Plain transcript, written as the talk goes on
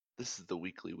This is the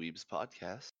weekly Weebs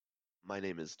podcast. My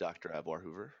name is Dr. Avoir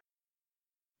Hoover.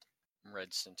 I'm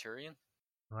Red Centurion.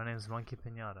 My name is Monkey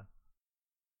Pinata.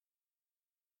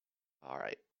 All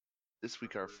right. This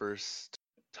week our first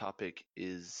topic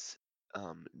is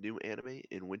new anime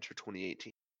in winter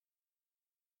 2018.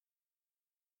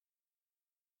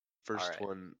 First Alright.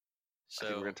 one, I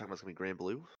think we're going to talk about something Grand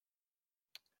Blue.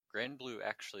 Grand Blue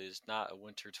actually is not a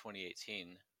winter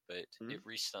 2018, but Mhm. it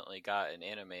recently got an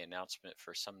anime announcement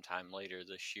for sometime later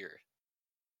this year.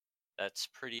 That's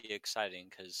pretty exciting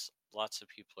because lots of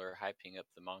people are hyping up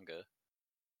the manga.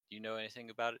 Do you know anything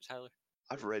about it, Tyler?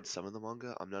 I've read some of the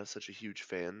manga. I'm not such a huge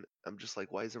fan. I'm just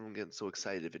like, why is everyone getting so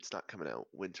excited if it's not coming out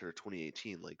winter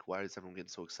 2018? Like, why is everyone getting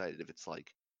so excited if it's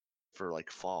like for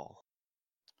like fall?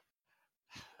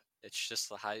 It's just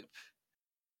the hype.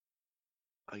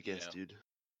 I guess, dude.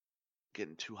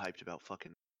 Getting too hyped about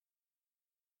fucking.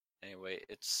 Anyway,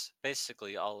 it's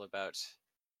basically all about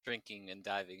drinking and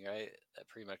diving, right? That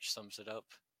pretty much sums it up.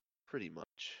 Pretty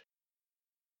much.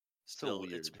 Still,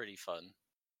 weird. it's pretty fun.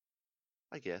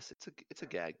 I guess it's a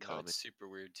gag No, comic. it's super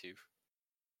weird too.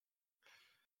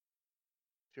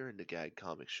 If you're into gag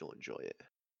comics, you'll enjoy it.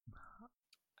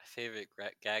 My favorite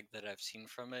gag that I've seen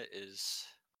from it is,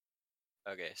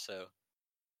 okay, so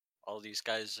all these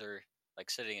guys are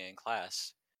like sitting in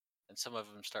class, and some of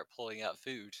them start pulling out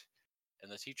food,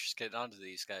 and the teacher's getting onto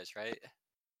these guys, right?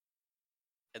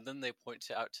 And then they point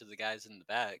out to the guys in the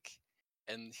back,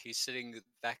 and he's sitting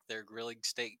back there grilling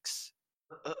steaks.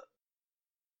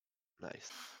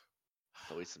 Nice.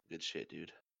 Always some good shit,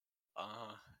 dude.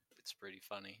 It's pretty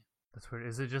funny. That's weird.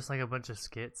 Is it just like a bunch of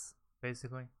skits,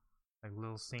 basically? Like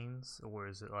little scenes? Or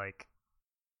is it like...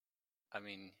 I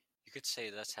mean, you could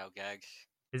say that's how gag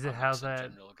Is it how comics in that...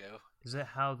 general go. Is it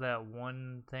how that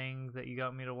one thing that you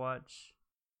got me to watch?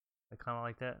 I kind of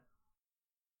like that.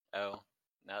 Oh,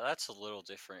 now that's a little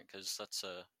different, because that's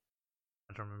a...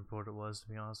 I don't remember what it was, to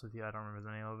be honest with you. I don't remember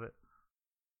the name of it.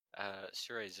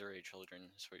 Sure Zuri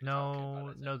Children is what you're talking about,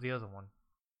 I think. No, the other one.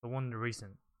 The one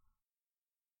recent.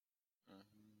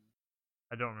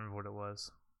 I don't remember what it was.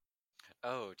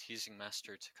 Oh, Teasing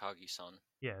Master Takagi-san.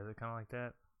 Yeah, is it kind of like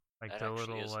that? Like That the actually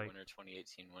little is like... a winter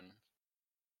 2018 one.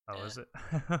 Oh, is it?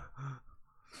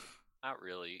 Not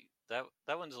really.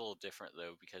 That one's a little different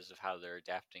though because of how they're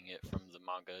adapting it from the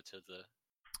manga to the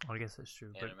I guess that's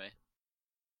true. anime.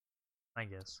 But I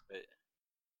guess. But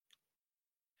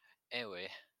anyway,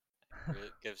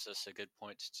 it gives us a good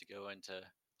point to go into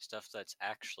stuff that's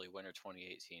actually winter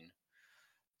 2018.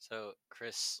 So,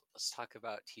 Chris, let's talk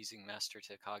about Teasing Master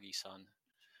Takagi-san.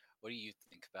 What do you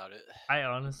think about it? I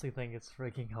honestly think it's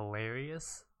freaking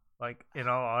hilarious. Like, in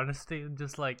all honesty,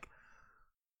 just like...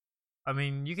 I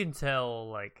mean, you can tell,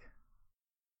 like...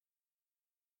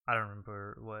 I don't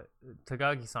remember what...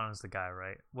 Takagi-san is the guy,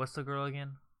 right? What's the girl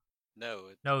again? No,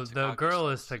 the girl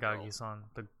is Takagi-san.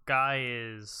 The guy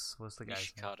is... What's the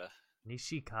guy's name?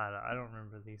 Nishikata. I don't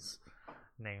remember these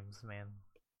names, man.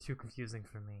 Too confusing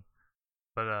for me.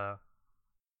 But,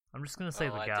 I'm just gonna say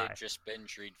the guy. I did just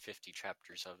binge read 50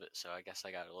 chapters of it, so I guess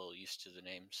I got a little used to the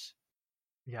names.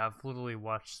 Yeah, I've literally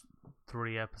watched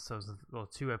 2 episodes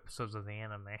of the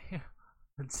anime.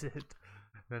 That's it.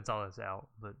 That's all that's out,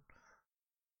 but...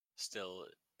 Still,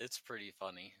 it's pretty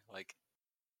funny. Like,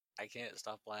 I can't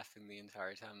stop laughing the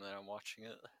entire time that I'm watching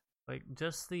it. Like,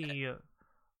 just the...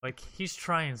 like, he's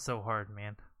trying so hard,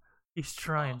 man. He's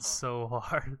trying so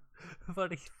hard.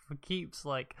 But he keeps,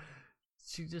 like...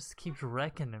 She just keeps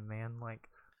wrecking him, man. Like...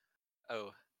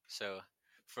 Oh, so...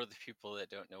 For the people that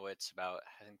don't know what it's about,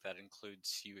 I think that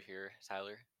includes you here,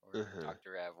 Tyler, or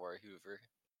Dr. Avoir Hoover.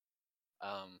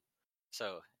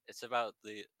 So it's about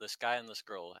this guy and this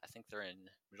girl. I think they're in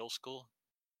middle school.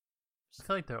 I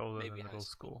feel like they're older than middle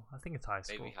school. I think it's high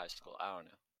school. Maybe high school. I don't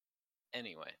know.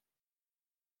 Anyway,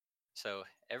 so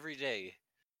every day,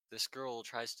 this girl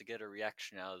tries to get a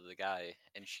reaction out of the guy,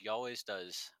 and she always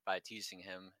does by teasing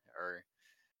him or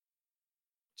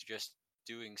just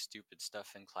doing stupid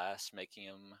stuff in class, making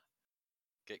him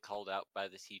get called out by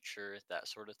the teacher, that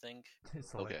sort of thing.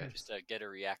 Okay. Just to get a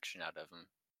reaction out of him.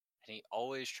 And he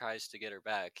always tries to get her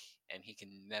back, and he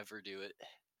can never do it.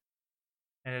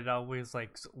 And it always,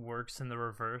 like, works in the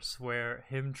reverse, where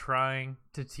him trying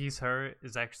to tease her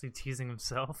is actually teasing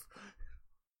himself.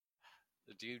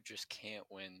 The dude just can't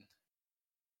win.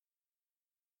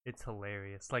 It's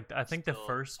hilarious. Like, I think the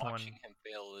first one... Watching him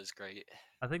fail is great.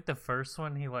 I think the first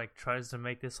one, he, like, tries to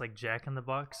make this, like,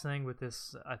 jack-in-the-box thing with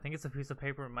this... I think it's a piece of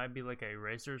paper. It might be, like, a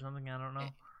eraser or something. I don't know.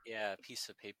 Yeah, a piece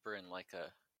of paper and, like,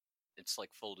 it's, like,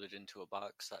 folded into a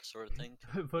box, that sort of thing.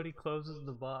 But he closes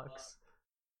the box.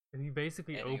 And he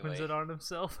basically opens it on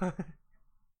himself.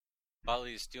 While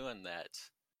he's doing that,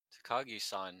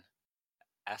 Takagi-san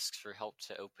asks for help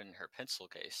to open her pencil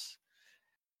case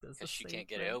because she can't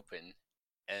get it open.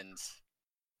 And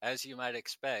as you might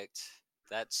expect,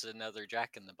 that's another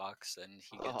Jack in the Box, and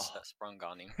he gets sprung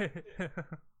on him.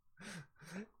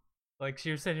 Like,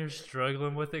 she was sitting here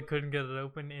struggling with it, couldn't get it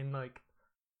open, and like,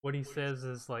 what he says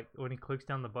is like, when he clicks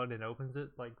down the button and opens it,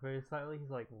 like, very slightly, he's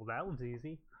like, well, that was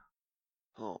easy.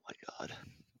 Oh my god.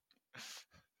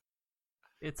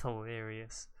 It's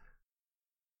hilarious.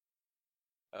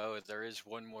 Oh, there is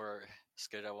one more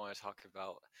skit I want to talk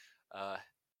about.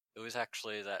 It was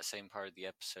actually that same part of the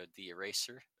episode, the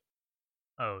eraser.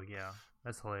 Oh yeah,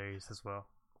 that's hilarious as well.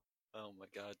 Oh my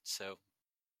god, so...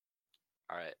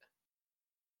 Alright.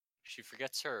 She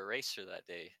forgets her eraser that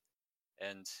day,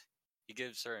 and he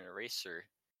gives her an eraser,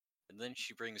 and then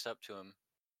she brings up to him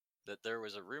that there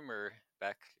was a rumor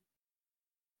back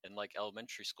in like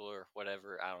elementary school or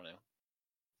whatever, I don't know,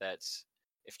 that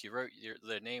if you wrote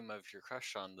the name of your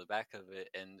crush on the back of it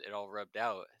and it all rubbed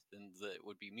out, then it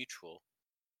would be mutual.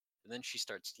 And then she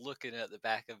starts looking at the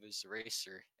back of his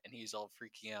eraser, and he's all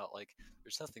freaking out, like,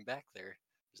 there's nothing back there.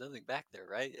 There's nothing back there,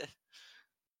 right?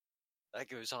 That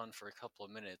goes on for a couple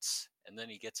of minutes, and then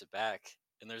he gets it back,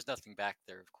 and there's nothing back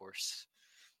there, of course.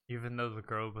 Even though the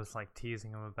girl was like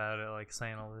teasing him about it, like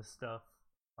saying all this stuff,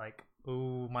 like,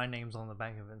 "Ooh, my name's on the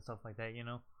back of it" and stuff like that, you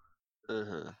know.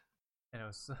 And it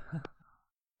was.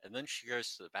 And then she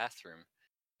goes to the bathroom,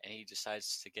 and he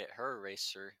decides to get her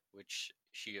eraser, which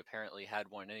she apparently had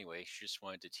one anyway. She just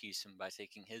wanted to tease him by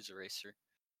taking his eraser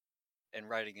and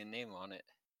writing a name on it.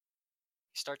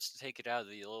 He starts to take it out of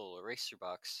the little eraser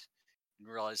box and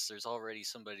realizes there's already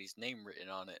somebody's name written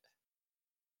on it.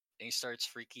 And he starts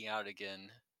freaking out again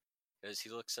as he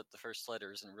looks at the first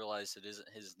letters and realizes it isn't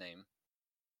his name.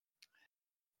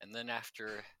 And then after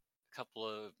a couple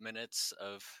of minutes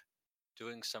of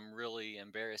doing some really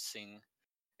embarrassing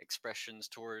expressions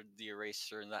toward the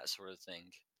eraser and that sort of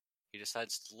thing, he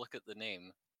decides to look at the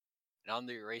name, and on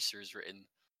the eraser is written,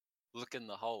 "Look in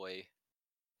the hallway,"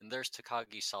 and there's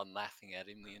Takagi-san laughing at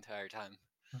him the entire time.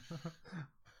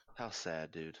 How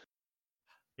sad, dude.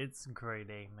 It's grade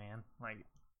A, man. Like,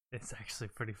 it's actually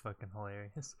pretty fucking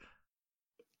hilarious.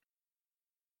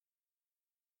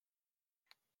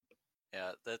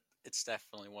 Yeah, it's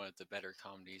definitely one of the better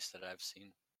comedies that I've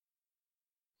seen.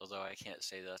 Although I can't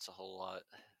say that's a whole lot.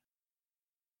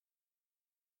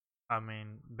 I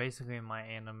mean, basically my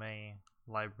anime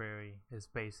library is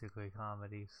basically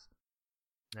comedies.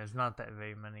 There's not that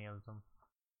very many of them.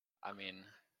 I mean,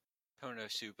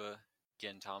 Konosuba,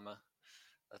 Gintama,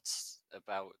 that's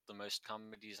about the most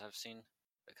comedies I've seen.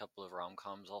 A couple of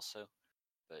rom-coms also,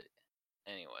 but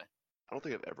anyway. I don't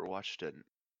think I've ever watched a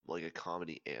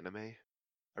comedy anime.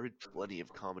 I read plenty of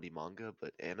comedy manga,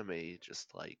 but anime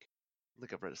just like I don't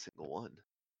think I've read a single one.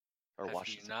 Or Have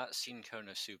watched you not seen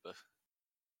Konosuba?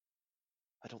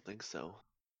 I don't think so.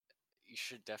 You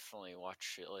should definitely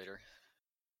watch it later.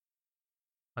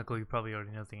 Michael, you probably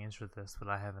already know the answer to this, but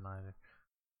I haven't either.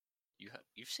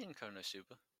 You've seen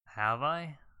Konosuba? Have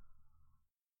I?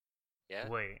 Yeah.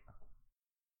 Wait.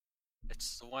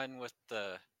 It's the one with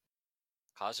the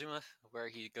Kazuma, where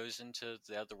he goes into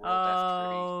the other world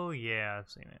after he... Oh, yeah, I've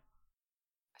seen it.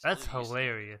 That's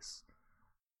hilarious.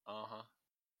 Uh-huh.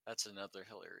 That's another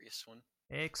hilarious one.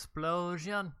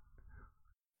 Explosion.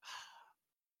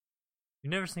 You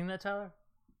never seen that, Tyler?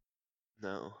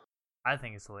 No. I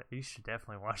think it's hilarious. You should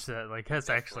definitely watch that. Like, that's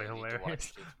actually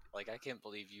hilarious. Like, I can't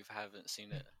believe you haven't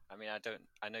seen it. I mean,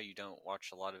 I know you don't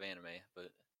watch a lot of anime, but...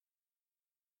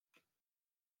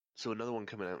 So another one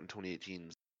coming out in 2018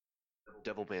 is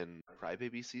Devilman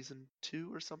Crybaby Season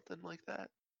 2 or something like that?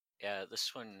 Yeah,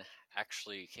 this one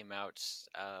actually came out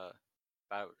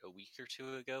about a week or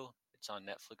two ago. It's on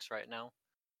Netflix right now.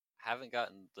 I haven't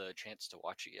gotten the chance to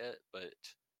watch it yet, but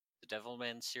the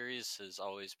Devilman series has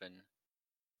always been,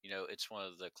 it's one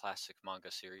of the classic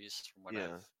manga series from what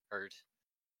I've heard.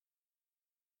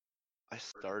 I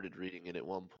started reading it at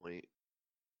one point.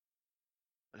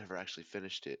 I never actually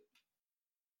finished it.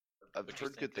 I've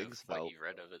heard good things about what you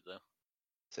read of it, though.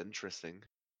 It's interesting.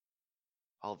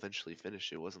 I'll eventually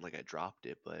finish it. It wasn't like I dropped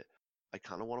it, but I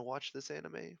kind of want to watch this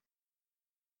anime.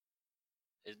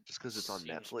 Just because it's on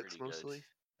Netflix mostly.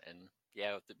 Good. And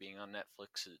yeah, with it being on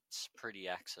Netflix, it's pretty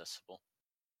accessible.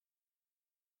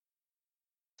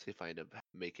 See if I end up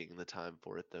making the time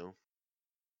for it, though.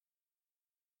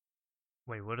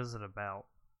 Wait, what is it about?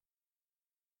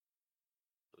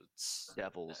 It's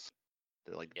devils.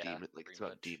 They're like demons. Like it's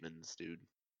about demons, dude.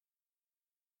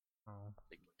 Oh.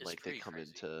 Like they come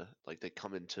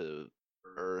into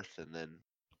Earth, and then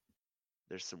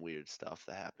there's some weird stuff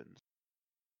that happens.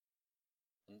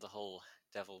 And the whole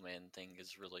Devilman thing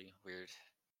is really weird.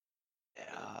 Yeah.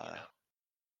 But,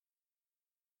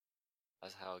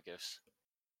 that's how it goes.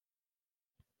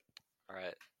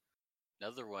 Alright.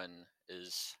 Another one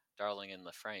is Darling in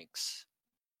the Franxx.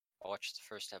 I watched the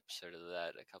first episode of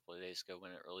that a couple of days ago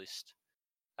when it released.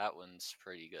 That one's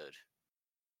pretty good.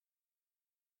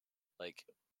 Like,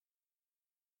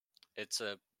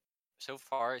 so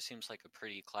far it seems like a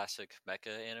pretty classic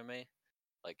mecha anime.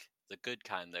 Like, the good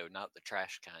kind though, not the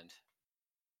trash kind.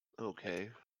 Okay.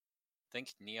 Like, think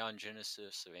Neon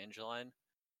Genesis Evangeline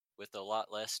with a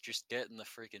lot less. Just get in the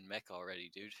freaking mech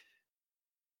already, dude.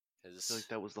 I feel like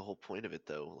that was the whole point of it,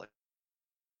 though. Like,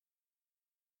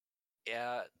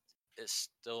 yeah, it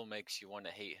still makes you want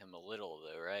to hate him a little,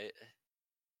 though, right?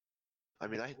 I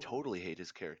mean, I totally hate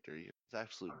his character. He's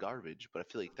absolute garbage, but I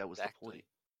feel like that was the point.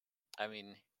 I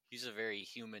mean, he's a very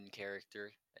human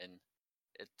character, and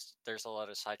there's a lot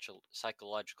of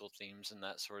psychological themes and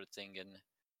that sort of thing in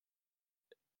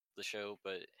the show,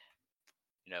 but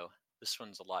this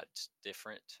one's a lot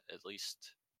different, at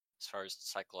least as far as the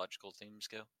psychological themes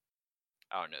go.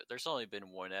 I don't know. There's only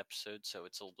been one episode, so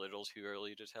it's a little too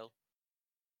early to tell.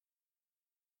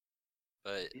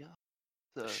 But yeah,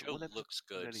 the show looks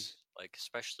good, like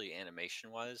especially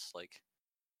animation-wise. Like,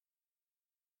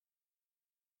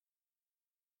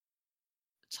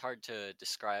 it's hard to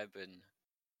describe in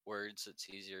words. It's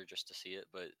easier just to see it,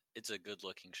 but it's a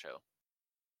good-looking show.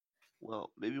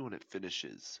 Well, maybe when it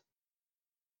finishes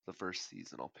the first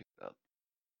season, I'll pick it up.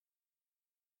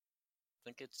 I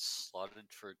think it's slotted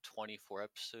for 24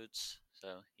 episodes,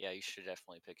 so yeah, you should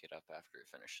definitely pick it up after it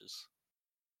finishes.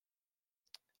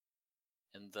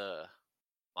 And the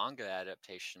manga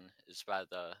adaptation is by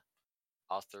the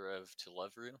author of To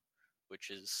Love Ru, which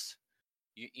is,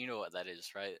 you know what that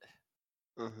is, right?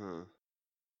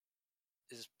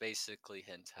 Is basically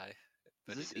hentai.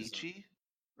 But is this Ichi?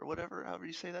 Or whatever, however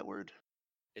you say that word?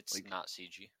 It's like, not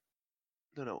CG.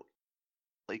 No.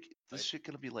 Like, this shit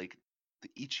gonna be like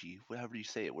the Ichi, whatever you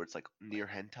say it, where it's like near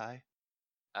hentai?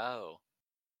 Oh.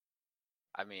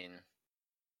 I mean,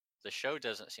 the show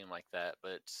doesn't seem like that,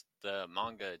 but the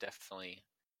manga definitely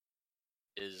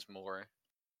is more.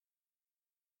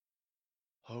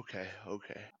 Okay.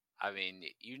 I mean,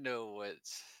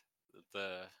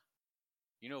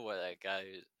 what that guy,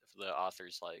 the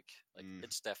author's like. Like,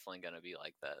 it's definitely gonna be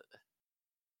like that.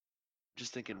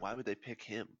 Just thinking, why would they pick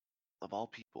him, of all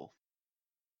people?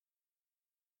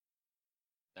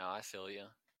 No, I feel you.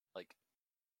 Like,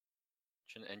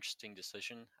 it's an interesting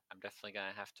decision. I'm definitely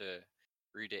gonna have to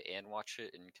read it and watch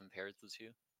it and compare the two.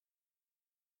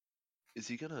 Is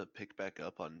he gonna pick back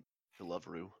up on To Love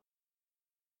Ru?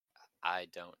 I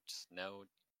don't know.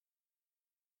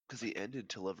 Because he ended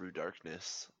To Love Ru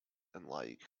Darkness, and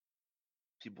like,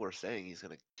 people are saying he's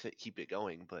gonna keep it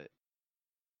going, but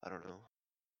I don't know.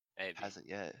 Maybe. Hasn't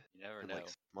yet. You never in know. Like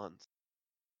 6 months.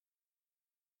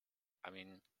 I mean,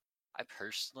 I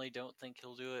personally don't think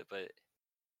he'll do it, but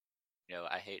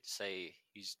I hate to say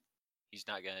he's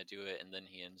not gonna do it, and then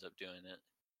he ends up doing it.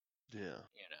 Yeah.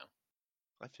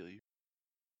 I feel you.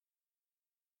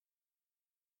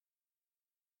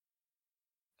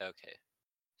 Okay,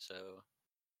 so,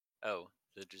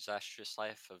 The Disastrous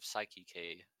Life of Psyche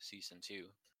K Season 2.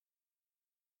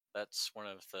 That's one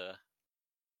of the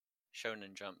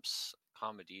Shonen Jump's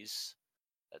comedies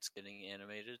that's getting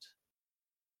animated.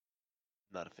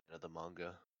 Not a fan of the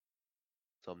manga,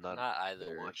 so I'm not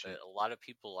either, watch but it. a lot of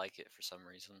people like it for some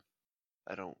reason.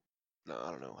 I don't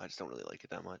know. I just don't really like it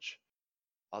that much.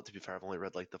 To be fair, I've only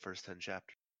read like the first 10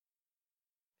 chapters.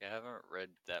 Yeah, I haven't read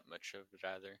that much of it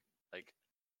either. Like,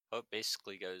 how it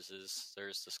basically goes is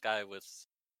there's this guy with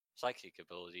psychic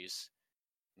abilities,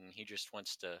 and he just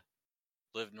wants to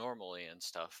live normally and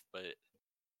stuff, but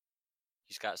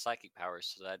he's got psychic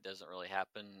powers, so that doesn't really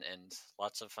happen, and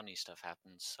lots of funny stuff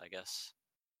happens, I guess.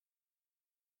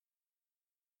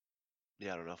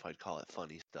 Yeah, I don't know if I'd call it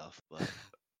funny stuff, but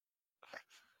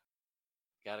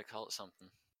Gotta call it something.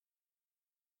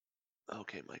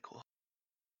 Okay, Michael.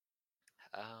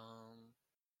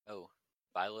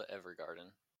 Violet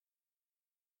Evergarden.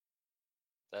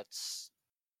 That's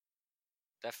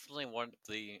definitely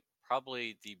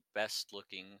probably the best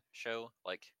looking show,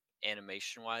 like,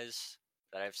 animation wise,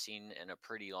 that I've seen in a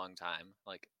pretty long time.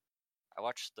 Like, I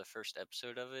watched the first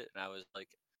episode of it and I was like,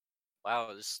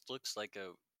 wow, this looks like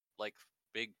a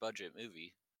big budget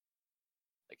movie.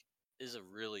 Like, it is a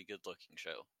really good looking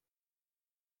show.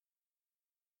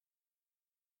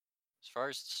 As far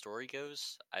as the story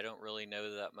goes, I don't really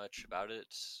know that much about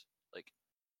it. Like,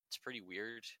 it's pretty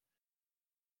weird.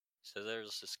 So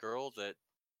there's this girl that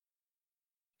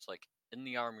is like in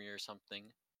the army or something,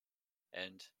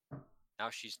 and now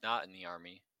she's not in the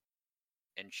army,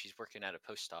 and she's working at a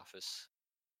post office.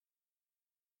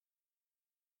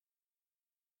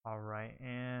 Alright,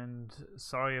 and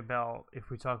sorry about if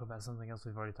we talk about something else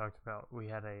we've already talked about. We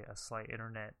had a slight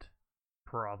internet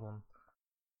problem.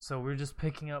 So we're just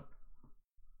picking up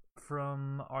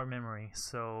from our memory.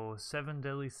 So 7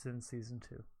 Deadly Sins Season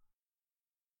 2.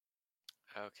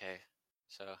 Okay,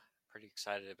 so pretty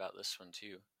excited about this one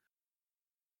too.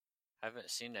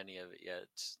 Haven't seen any of it yet.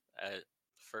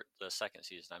 For the second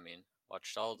season, I mean.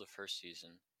 Watched all the first season.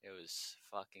 It was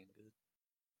fucking good.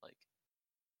 Like,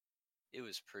 it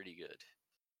was pretty good.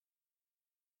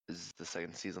 Is the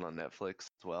second season on Netflix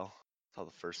as well? That's how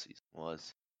the first season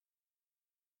was.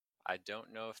 I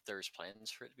don't know if there's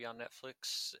plans for it to be on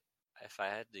Netflix. If I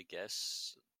had to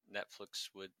guess, Netflix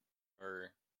would,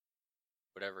 or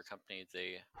whatever company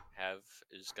they have,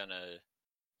 is gonna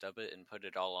dub it and put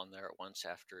it all on there at once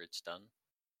after it's done.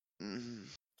 Mm-hmm.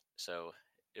 So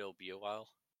it'll be a while.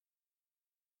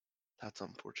 That's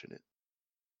unfortunate.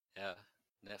 Yeah,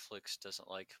 Netflix doesn't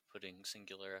like putting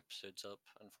singular episodes up,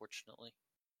 unfortunately.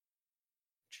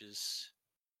 Which is,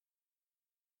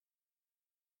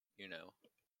 you know,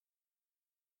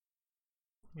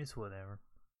 It's whatever.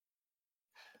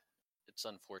 it's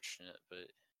unfortunate, but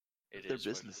It's it their is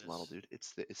what business it model, is. dude.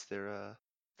 It's their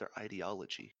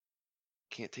ideology.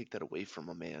 Can't take that away from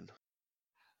a man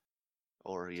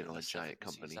or a giant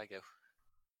company. I go.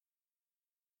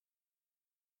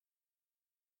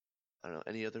 I don't know.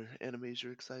 Any other animes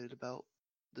you're excited about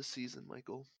this season,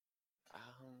 Michael?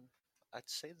 I'd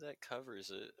say that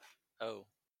covers it. Oh,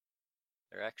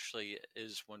 there actually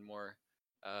is one more.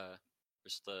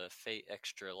 There's the Fate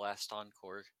Extra Last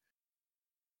Encore.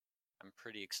 I'm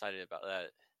pretty excited about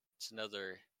that. It's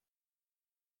another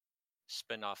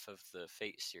spin-off of the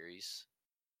Fate series.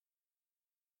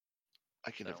 I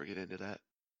can never get into that.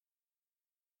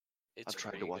 It's I've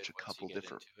tried to watch a couple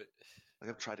different.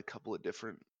 I've tried a couple of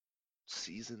different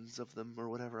seasons of them or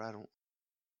whatever.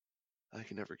 I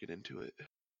can never get into it. I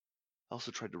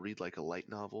also tried to read like a light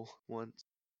novel once.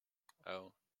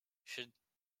 Oh,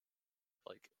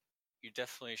 you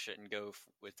definitely shouldn't go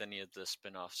with any of the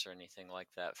spin-offs or anything like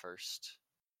that first.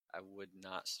 I would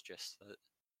not suggest that.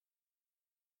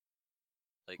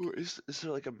 Or is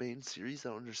there like a main series? I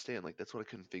don't understand. Like that's what I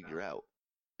couldn't figure out.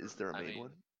 Is there a main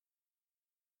one?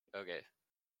 Okay.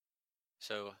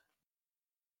 So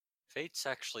Fate's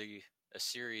actually a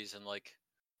series and like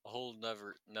a whole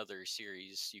another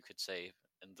series, you could say,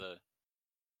 and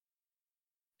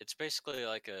it's basically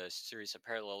like a series of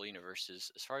parallel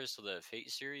universes. As far as the Fate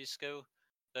series go,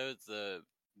 though, the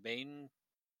main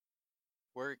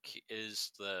work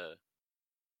is the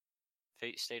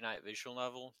Fate Stay Night visual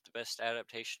novel. The best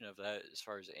adaptation of that, as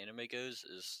far as anime goes,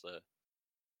 is the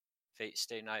Fate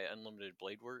Stay Night Unlimited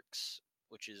Blade Works,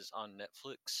 which is on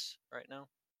Netflix right now.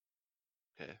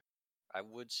 Okay. I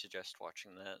would suggest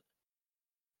watching that.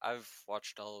 I've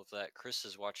watched all of that. Chris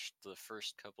has watched the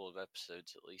first couple of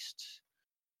episodes at least.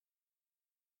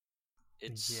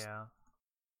 It's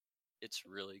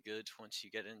really good once you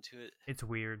get into it. It's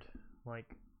weird. Like,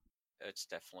 it's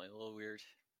definitely a little weird.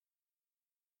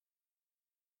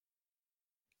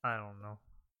 I don't know.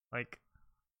 Like,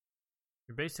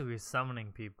 you're basically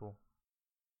summoning people.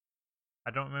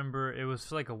 I don't remember. It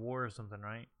was like a war or something,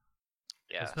 right?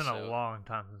 Yeah. It's been a long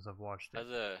time since I've watched it. How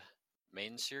the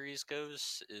main series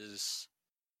goes is,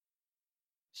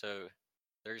 so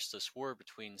there's this war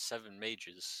between 7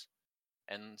 mages,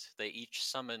 and they each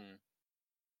summon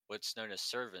what's known as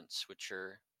servants, which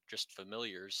are just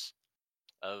familiars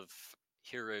of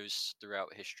heroes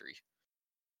throughout history.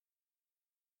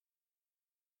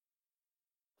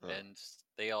 And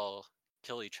they all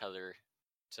kill each other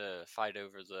to fight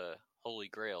over the Holy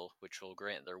Grail, which will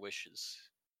grant their wishes.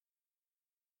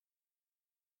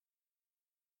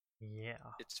 Yeah.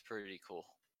 It's pretty cool.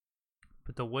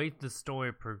 But the way the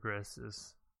story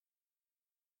progresses.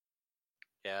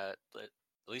 Yeah, at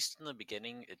least in the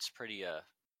beginning, it's pretty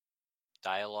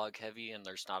dialogue heavy and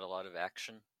there's not a lot of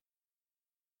action.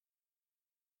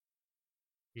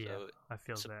 Yeah, so I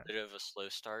feel it's that. a bit of a slow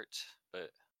start, but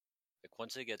like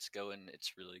once it gets going,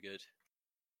 it's really good.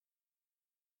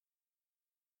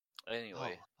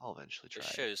 Anyway, I'll eventually try.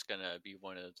 This show is gonna be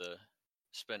one of the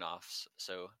spin-offs,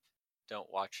 so don't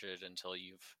watch it until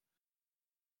you've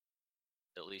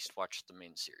at least watched the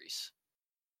main series.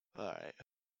 Alright.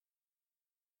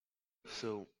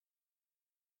 So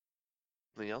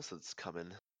something else that's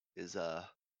coming is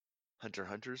Hunter x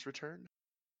Hunter's return.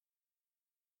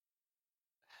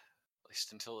 At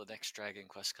least until the next Dragon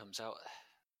Quest comes out.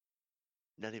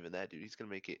 Not even that, dude. He's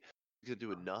gonna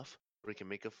do enough where he can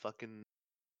make a fucking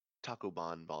Taco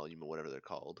Bon volume or whatever they're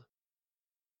called.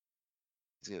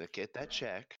 He's gonna get that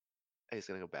check, and he's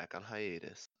gonna go back on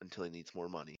hiatus until he needs more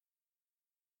money.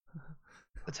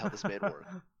 That's how this man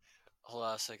works. Hold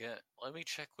on a second. Let me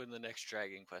check when the next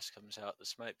Dragon Quest comes out.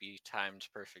 This might be timed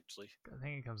perfectly. I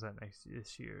think it comes out next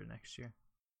year.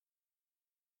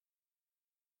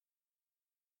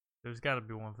 There's got to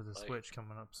be one for the Switch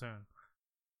coming up soon.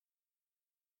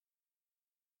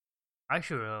 I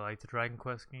actually really like the Dragon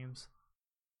Quest games.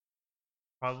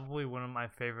 Probably one of my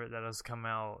favorite that has come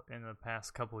out in the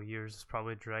past couple of years is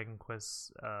probably Dragon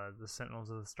Quest, The Sentinels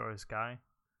of the Starry Sky.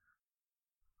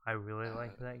 I really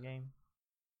like that game.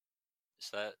 Is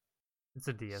that? It's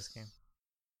a DS game.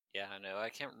 Yeah, I know. I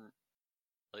can't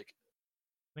like.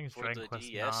 I think it's for Dragon the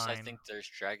Quest DS, 9. I think there's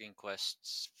Dragon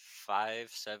Quests 5,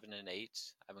 7, and 8.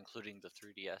 I'm including the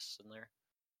 3DS in there,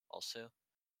 also.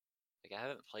 Like I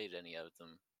haven't played any of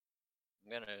them.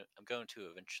 I'm going to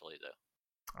eventually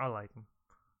though. I like them.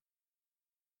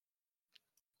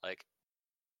 Like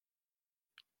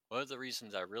one of the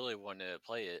reasons I really wanted to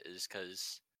play it is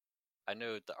because I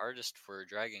know the artist for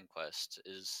Dragon Quest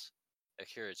is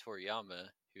Akira Toriyama,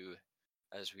 who,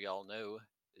 as we all know,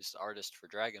 is the artist for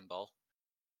Dragon Ball.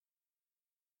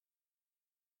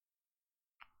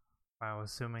 I'm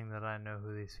assuming that I know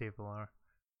who these people are.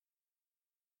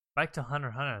 Back to Hunter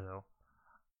x Hunter though.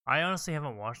 I honestly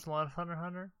haven't watched a lot of Hunter x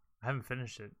Hunter. I haven't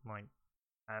finished it.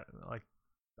 I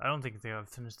don't think I've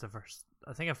finished the first.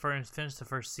 I think I've finished the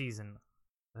first season.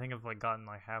 I think I've gotten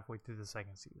halfway through the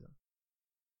second season.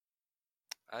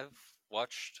 I've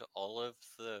watched all of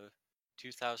the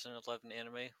 2011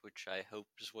 anime, which I hope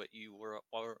is what you were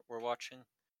watching,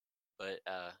 but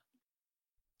I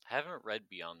haven't read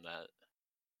beyond that.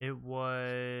 It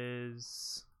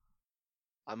was.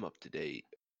 I'm up to date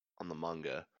on the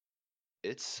manga.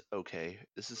 It's okay.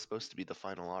 This is supposed to be the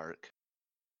final arc.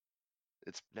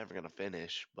 It's never gonna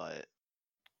finish, but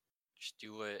just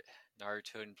do what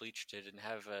Naruto and Bleach did and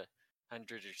have a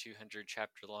 100 or 200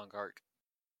 chapter long arc.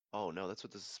 Oh no, that's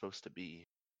what this is supposed to be.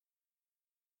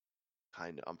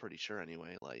 Kinda, I'm pretty sure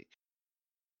anyway.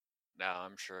 No,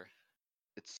 I'm sure.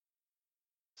 It's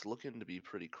looking to be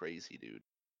pretty crazy, dude.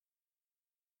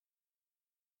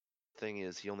 Thing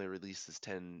is, he only releases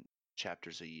 10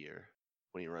 chapters a year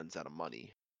when he runs out of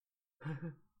money.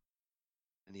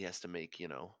 And he has to make,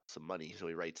 some money, so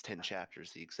he writes 10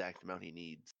 chapters, the exact amount he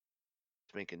needs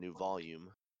to make a new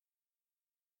volume.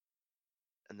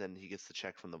 And then he gets the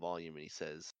check from the volume and he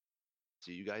says,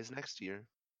 "See you guys next year."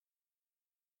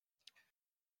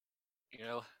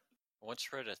 I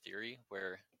once read a theory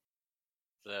where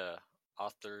the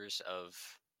authors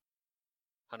of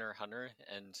Hunter x Hunter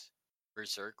and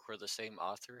Berserk were the same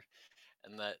author,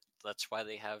 and that's why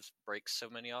they have breaks so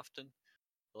many often.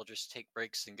 They'll just take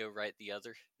breaks and go write the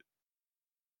other,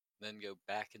 then go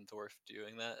back and forth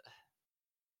doing that.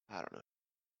 I don't know.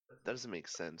 That doesn't make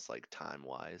sense,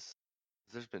 time-wise.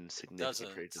 There's been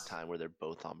significant periods of time where they're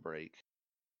both on break.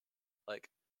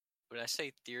 When I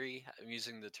say theory, I'm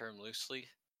using the term loosely.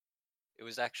 It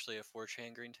was actually a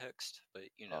 4chan green text, but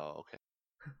Oh, okay.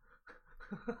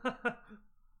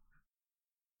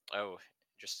 Oh,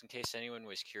 just in case anyone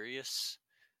was curious,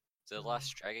 the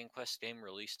last Dragon Quest game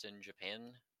released in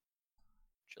Japan,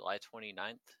 July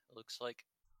 29th, it looks like.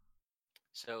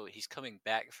 So he's coming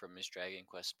back from his Dragon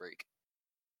Quest break.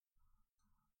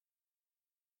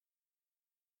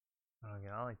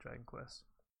 I like Dragon Quest.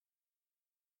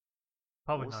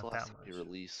 Probably not that much. When was the last time he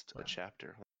released a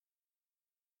chapter?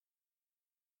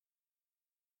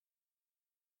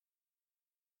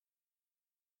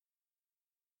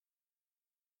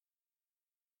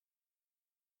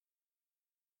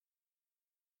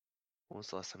 When was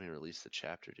the last time he released a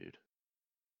chapter, dude?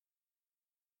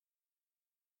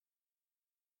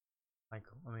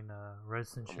 Red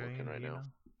Centurion. I'm looking right now.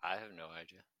 I have no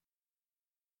idea.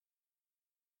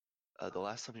 The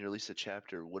last time he released a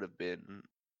chapter would have been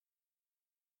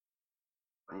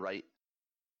right.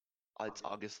 It's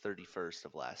August 31st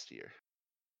of last year.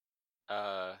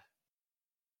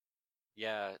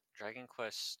 Yeah, Dragon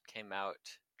Quest came out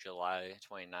July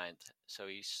 29th, so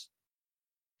he's.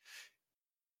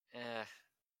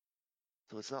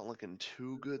 So it's not looking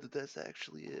too good that that's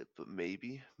actually it, but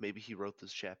maybe he wrote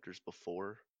those chapters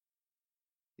before,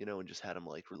 and just had them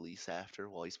release after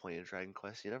while he's playing Dragon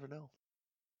Quest. You never know.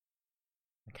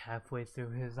 Halfway through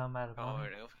his amount of money.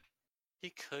 Oh no. He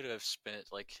could have spent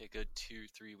a good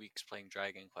 2-3 weeks playing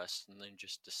Dragon Quest and then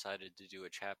just decided to do a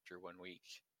chapter 1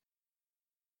 week.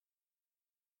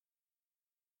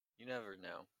 You never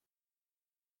know.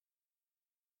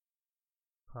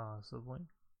 Possibly.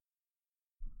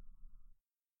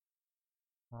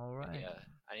 Alright. Yeah,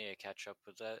 I need to catch up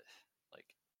with that.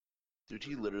 Dude,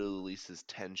 he literally releases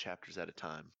 10 chapters at a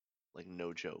time. Like,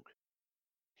 no joke.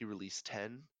 He released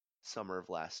 10 summer of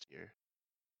last year.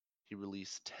 He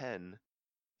released 10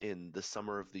 in the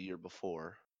summer of the year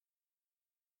before.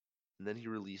 And then he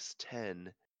released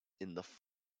 10 in the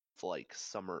like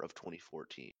summer of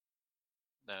 2014.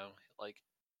 No, like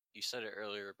you said it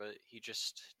earlier, but he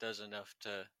just does enough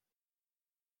to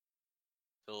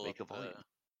fill Make up a volume.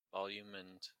 the volume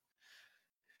and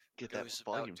get goes that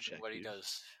volume about check, what dude. he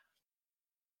does.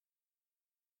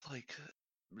 Like,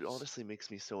 it honestly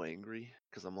makes me so angry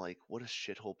because I'm like, what a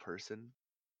shithole person.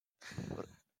 But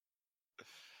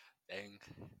Dang.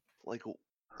 like,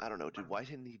 I don't know, dude. Why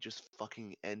didn't he just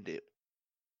fucking end it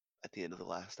at the end of the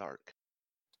last arc?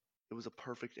 It was a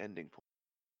perfect ending point.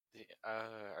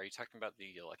 Are you talking about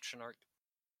the election arc?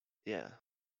 Yeah.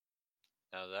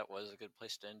 No, that was a good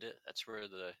place to end it. That's where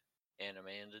the anime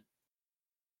ended.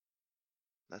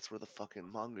 That's where the fucking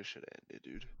manga should have ended,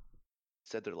 dude.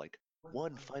 Said they're like,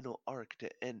 one final arc to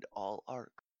end all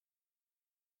arcs.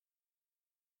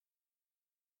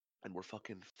 And we're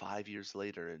fucking 5 years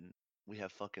later and we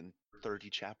have fucking 30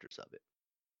 chapters of it.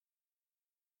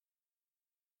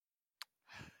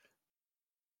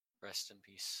 Rest in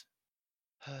peace.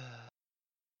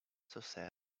 So sad.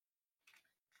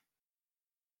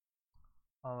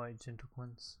 Alright,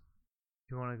 gentlequins.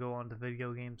 You want to go on to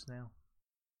video games now?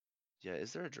 Yeah,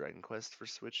 is there a Dragon Quest for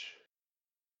Switch?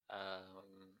 I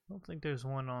don't think there's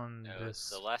one on this.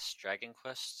 The last Dragon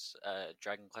Quest,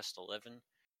 Dragon Quest 11,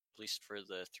 released for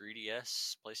the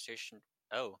 3DS, PlayStation.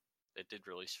 Oh, it did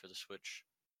release for the Switch.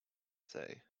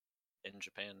 Say. In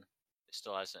Japan. It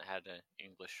still hasn't had an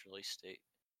English release date.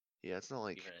 Yeah, it's not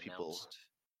like even people. Announced.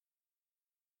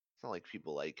 It's not like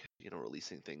people like,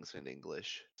 releasing things in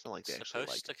English. It's not like they actually like.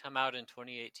 It's supposed to come out in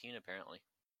 2018, apparently.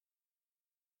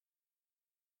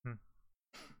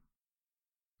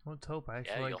 Let's hope. I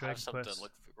actually like Dragon Quest. Yeah, you'll have something Quest. to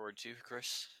look forward to,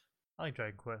 Chris. I like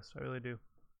Dragon Quest. I really do.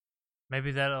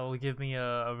 Maybe that'll give me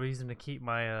a reason to keep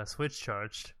my Switch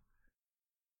charged.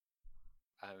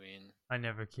 I mean, I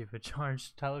never keep it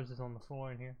charged. Tyler's just on the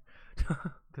floor in here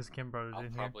because Kim brought it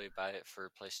in here. I'll probably buy it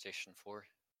for PlayStation 4.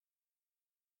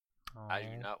 Aww. I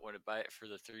do not want to buy it for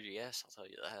the 3DS. I'll tell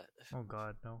you that. Oh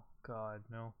God, no! God,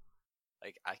 no!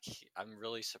 Like I'm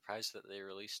really surprised that they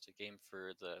released a game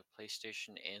for the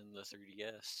PlayStation and the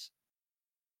 3DS.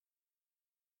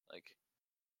 Like,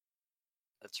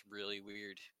 that's really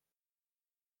weird.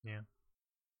 Yeah.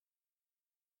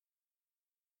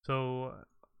 So,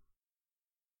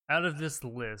 out of this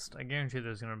list, I guarantee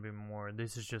there's gonna be more.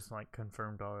 This is just like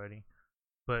confirmed already.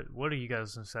 But what are you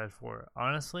guys excited for?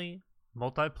 Honestly,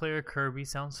 multiplayer Kirby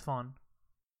sounds fun.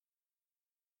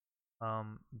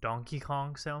 Donkey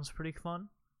Kong sounds pretty fun.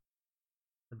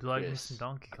 I do like me some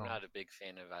Donkey Kong. I'm not a big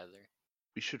fan of either.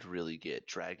 We should really get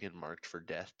Dragon Marked for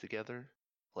Death together.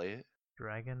 Play it.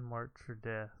 Dragon Marked for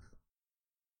Death.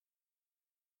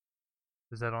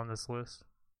 Is that on this list?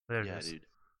 There it is. Yeah, dude.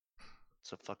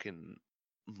 It's a fucking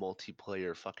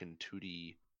multiplayer fucking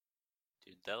 2D.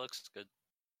 Dude, that looks good.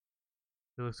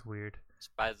 It looks weird. It's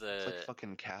by the it's like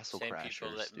fucking Castle same Crashers,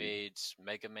 people that dude. made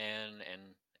Mega Man and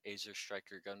Acer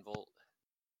Striker Gunvolt.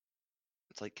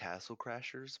 It's like Castle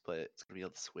Crashers, but it's gonna be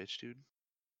on the Switch, dude.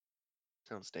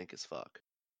 Sounds dank as fuck.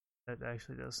 That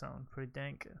actually does sound pretty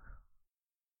dank.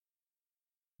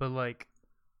 But like,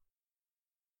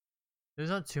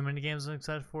 there's not too many games I'm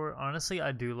excited for. Honestly,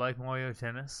 I do like Mario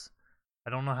Tennis.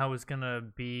 I don't know how it's gonna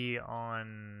be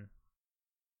on.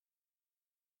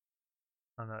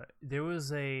 There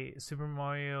was a Super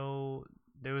Mario.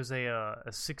 There was a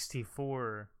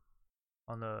 64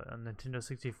 on the Nintendo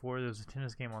 64. There was a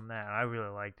tennis game on that. I really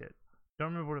liked it. Don't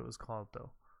remember what it was called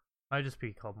though. Might just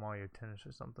be called Mario Tennis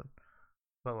or something.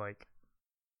 But like,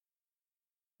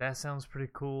 that sounds pretty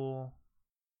cool.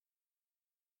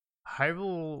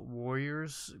 Hyrule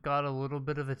Warriors got a little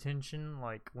bit of attention,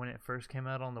 like when it first came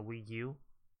out on the Wii U.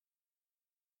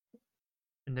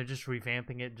 And they're just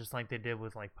revamping it just like they did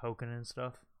with like Pokken and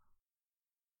stuff.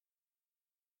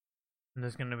 And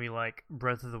there's gonna be like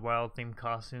Breath of the Wild themed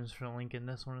costumes for Link in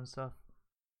this one and stuff.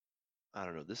 I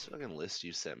don't know, this fucking list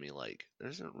you sent me, like, there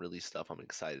isn't really stuff I'm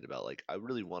excited about. Like, I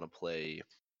really want to play.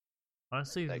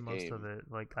 Honestly, most of it,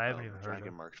 like, I haven't even heard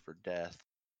Dragon Marked for Death.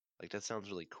 Like, that sounds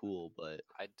really cool, but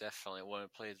I definitely want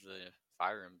to play the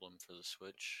Fire Emblem for the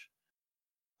Switch.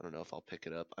 I don't know if I'll pick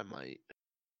it up. I might.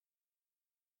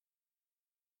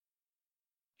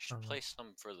 You should play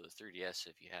some for the 3DS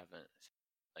if you haven't.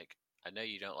 Like, I know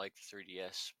you don't like the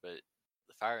 3DS, but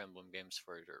the Fire Emblem games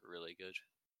for it are really good.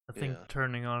 I think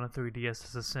turning on a 3DS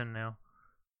is a sin now.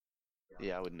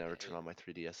 Yeah, I would never turn on my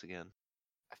 3DS again.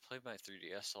 I play my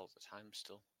 3DS all the time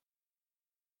still.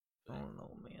 But... oh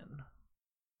no, man.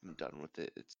 I'm done with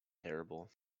it. It's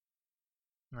terrible.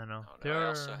 I know. I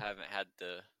also haven't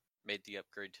made the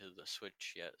upgrade to the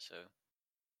Switch yet, so.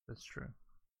 That's true.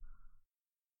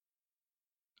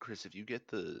 Chris, if you get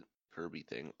the Kirby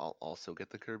thing, I'll also get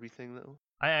the Kirby thing though.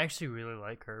 I actually really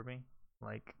like Kirby.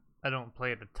 Like, I don't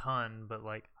play it a ton, but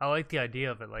like I like the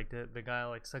idea of it. Like the guy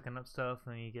like sucking up stuff,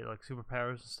 and you get like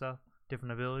superpowers and stuff,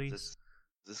 different abilities.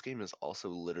 This game is also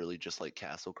literally just like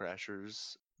Castle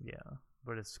Crashers. Yeah,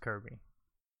 but it's Kirby.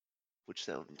 Which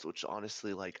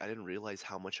honestly, like, I didn't realize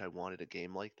how much I wanted a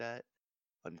game like that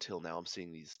until now. I'm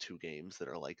seeing these two games that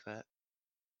are like that.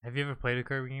 Have you ever played a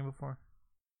Kirby game before?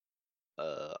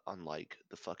 On like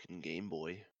the fucking Game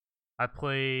Boy. I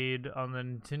played on the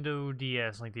Nintendo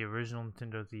DS, like the original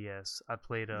Nintendo DS. I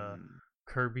played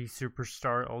Kirby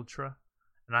Superstar Ultra,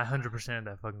 and I 100%ed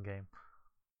that fucking game.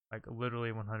 Like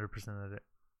literally 100%ed it.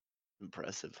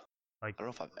 Impressive. Like, I don't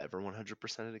know if I've ever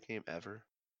 100%ed a game ever.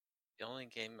 The only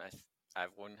game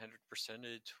I've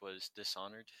 100%ed was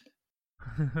Dishonored.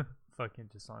 Fucking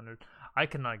Dishonored. I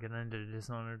could not get into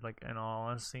Dishonored, like, in all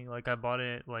honesty. Like, I bought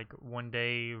it, like, one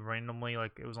day randomly,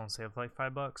 like, it was on sale for, like,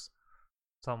 $5.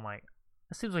 So I'm like,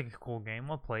 that seems like a cool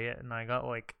game. I'll play it. And I got,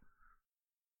 like,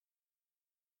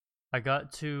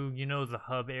 to, you know, the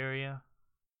hub area?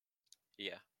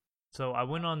 Yeah. So I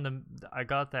went on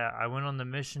the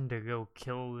mission to go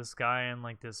kill this guy in,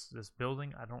 like, this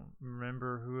building. I don't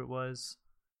remember who it was.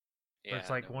 Yeah,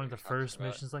 it's like one of the first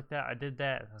missions like that. I did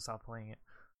that and I stopped playing it.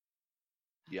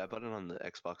 Yeah, I bought it on the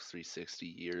Xbox 360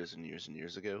 years and years and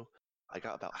years ago. I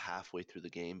got about halfway through the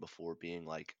game before being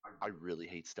like, I really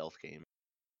hate stealth games.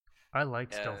 I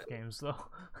like stealth games though.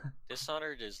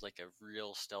 Dishonored is like a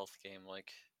real stealth game, like,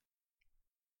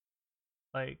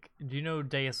 do you know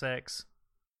Deus Ex?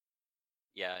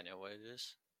 Yeah, I know what it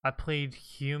is. I played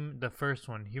the first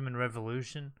one, Human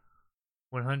Revolution,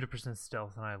 100%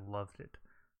 stealth, and I loved it.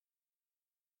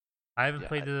 I haven't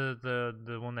played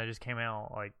the one that just came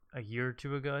out like a year or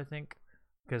two ago, I think,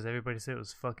 because everybody said it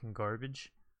was fucking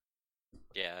garbage.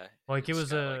 Yeah, like it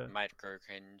was like micro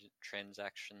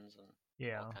transactions and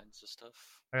all kinds of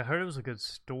stuff. I heard it was a good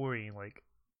story. Like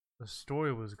the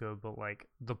story was good, but like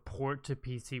the port to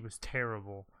PC was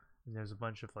terrible. And there's a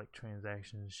bunch of like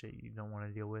transactions and shit you don't want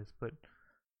to deal with. But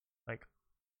like,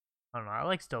 I don't know. I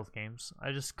like stealth games.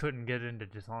 I just couldn't get into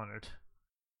Dishonored.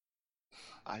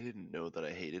 I didn't know that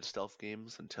I hated stealth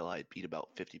games until I beat about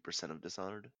 50% of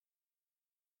Dishonored.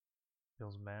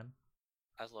 Feels bad.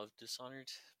 I love Dishonored,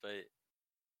 but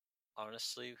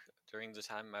honestly, during the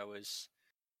time I was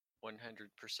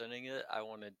 100%ing it, I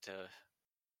wanted to,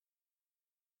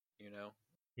 you know,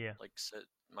 like set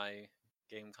my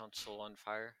game console on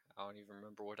fire. I don't even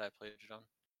remember what I played it on.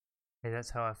 Hey, that's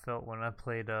how I felt when I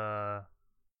played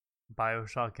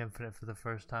BioShock Infinite for the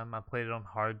first time. I played it on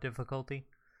hard difficulty.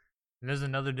 And there's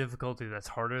another difficulty that's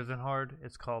harder than hard.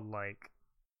 It's called like,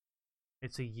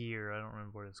 it's a year. I don't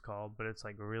remember what it's called, but it's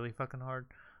like really fucking hard.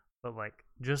 But like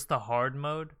just the hard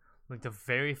mode, like the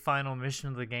very final mission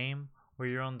of the game where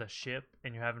you're on the ship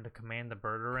and you're having to command the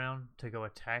bird around to go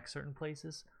attack certain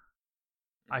places.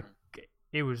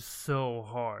 It was so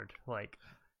hard. Like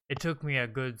it took me a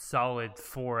good solid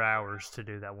 4 hours to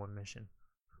do that one mission.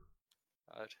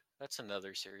 God. That's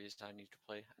another series I need to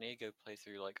play. I need to go play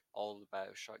through like all the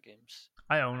BioShock games.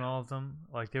 I own all of them.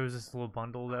 Like there was this little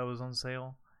bundle that was on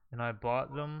sale, and I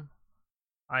bought them.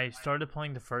 I started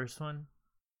playing the first one,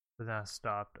 but then I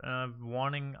stopped. And I've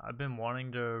been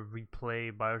wanting to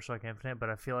replay BioShock Infinite, but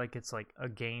I feel like it's like a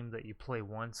game that you play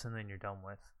once and then you're done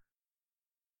with.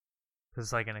 Cause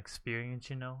it's like an experience,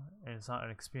 you know, and it's not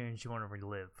an experience you want to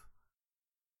relive.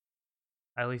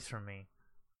 At least for me.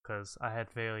 Because I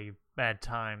had very bad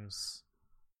times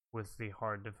with the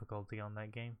hard difficulty on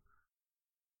that game.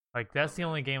 Like, that's the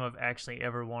only game I've actually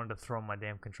ever wanted to throw my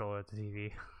damn controller at the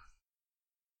TV.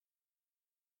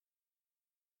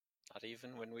 Not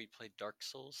even when we played Dark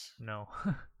Souls? No.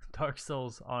 Dark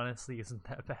Souls honestly isn't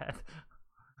that bad.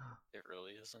 It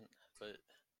really isn't, but...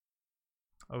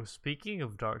 Oh, speaking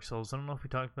of Dark Souls, I don't know if we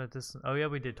talked about this. Oh yeah,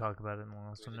 we did talk about it in the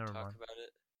last one, never mind.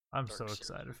 I'm so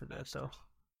excited for that, though.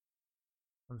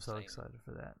 I'm so excited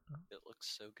for that. It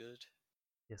looks so good.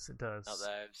 Yes, it does. Not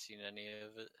that I've seen any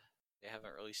of it. They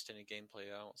haven't released any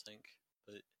gameplay, I don't think.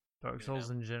 But Dark Souls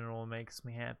in general makes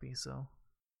me happy, so.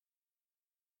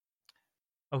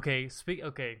 Okay,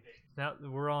 now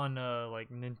we're on like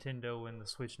Nintendo and the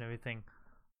Switch and everything.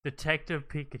 Detective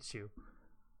Pikachu.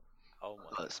 Oh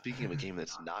my God. Speaking of a game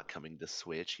that's not coming to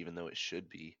Switch, even though it should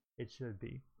be. It should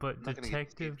be. But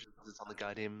Detective... It's on the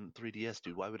goddamn 3DS,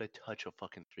 dude. Why would I touch a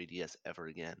fucking 3DS ever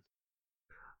again?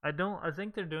 I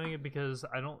think they're doing it because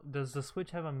does the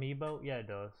Switch have Amiibo? Yeah, it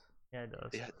does. Yeah, it does.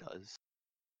 Yeah, it does.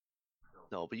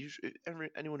 No, but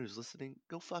anyone who's listening,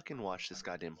 go fucking watch this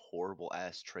goddamn horrible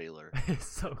ass trailer. It's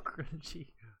so cringy.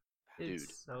 Dude,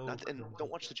 It's so and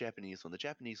don't watch the Japanese one. The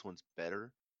Japanese one's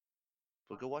better,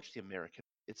 but go watch the American.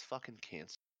 It's fucking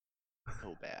cancer.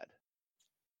 So bad.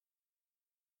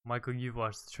 Michael, you've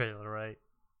watched the trailer, right?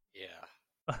 Yeah.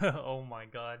 Oh my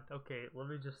god. Okay, let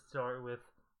me just start with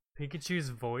Pikachu's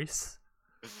voice.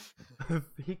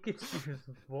 Pikachu's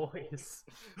voice.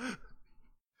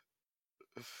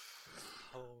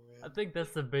 Oh, man. I think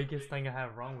that's the biggest thing I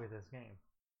have wrong with this game.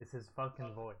 It's his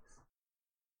fucking voice.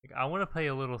 Like, I want to play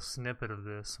a little snippet of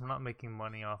this. I'm not making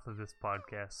money off of this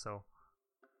podcast, so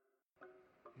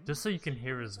just so you can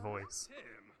hear his voice. Tim,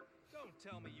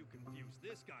 don't tell me you confused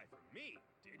this guy for me,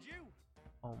 did you?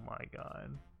 Oh my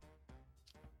god.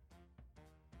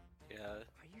 Yeah,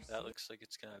 that looks like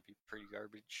it's gonna be pretty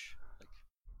garbage. Like,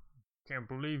 can't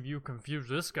believe you confused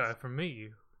this guy for me.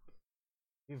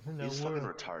 Even though he's fucking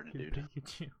retarded, dude.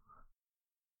 Pikachu.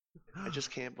 I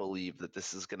just can't believe that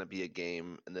this is gonna be a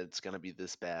game and that it's gonna be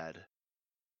this bad.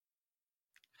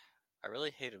 I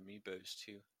really hate amiibos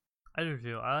too. I do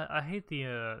too. I hate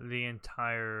the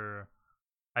entire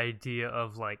idea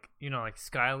of, like, you know, like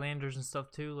Skylanders and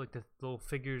stuff too, like the little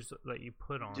figures that you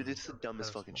put on. Dude, it's the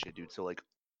dumbest fucking shit, dude. So like,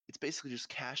 it's basically just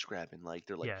cash grabbing. Like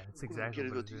they're like, yeah, it's exactly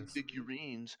get what these it is.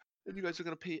 figurines, and you guys are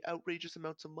gonna pay outrageous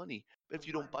amounts of money. But if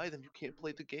you don't buy them, you can't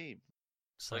play the game.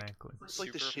 It's like It's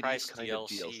like the super shittiest priced kind of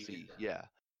DLC. DLC. Yeah,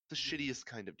 the shittiest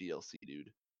kind of DLC,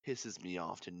 dude. Pisses me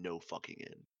off to no fucking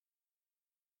end.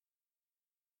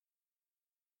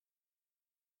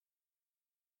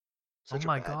 Such oh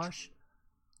my gosh.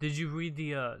 Did you read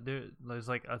there's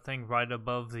like a thing right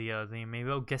above the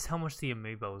amiibo? Guess how much the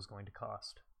amiibo is going to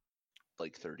cost?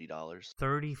 Like $30.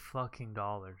 $30 fucking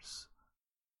dollars.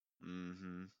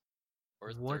 Mm-hmm.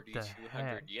 Or what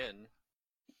 3,200 yen.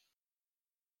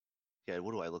 Yeah,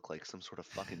 what do I look like? Some sort of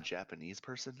fucking Japanese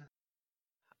person?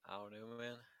 I don't know,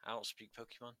 man. I don't speak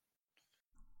Pokemon.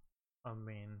 I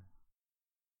mean,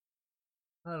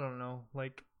 I don't know.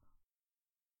 Like,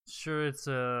 sure, it's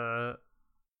a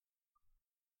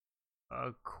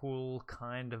cool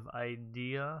kind of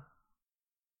idea,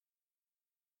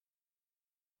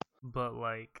 but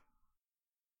like,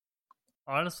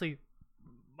 honestly,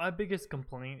 my biggest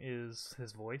complaint is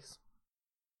his voice.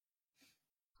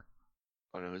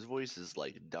 I don't know, his voice is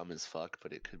like dumb as fuck,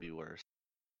 but it could be worse.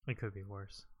 It could be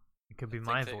worse. It could be I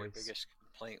my think that voice. Your biggest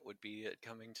complaint would be it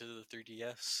coming to the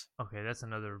 3DS. Okay, that's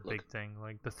another big thing.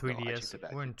 Like the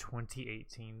 3DS, we're in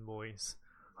 2018, boys.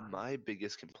 My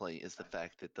biggest complaint is the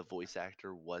fact that the voice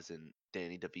actor wasn't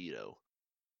Danny DeVito.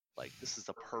 Like, this is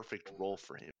a perfect role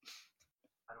for him.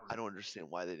 I don't understand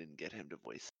why they didn't get him to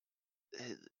voice.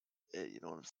 You know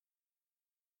what I'm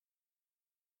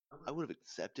saying? I would have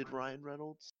accepted Ryan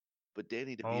Reynolds, but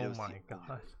Danny DeVito's oh my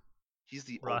god, he's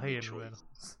the Ryan only choice.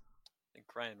 Reynolds. I think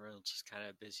Ryan Reynolds is kind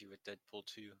of busy with Deadpool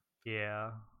too.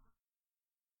 Yeah.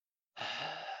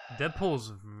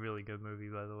 Deadpool's a really good movie,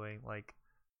 by the way. Like,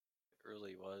 it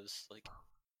really was. Like,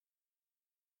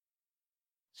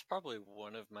 it's probably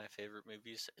one of my favorite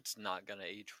movies. It's not gonna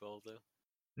age well though.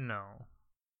 No.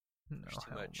 There's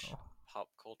too much pop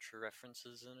culture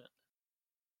references in it.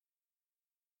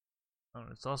 Oh,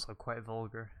 it's also quite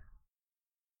vulgar.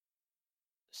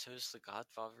 So is The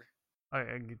Godfather. I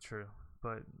get true,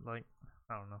 but like,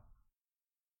 I don't know.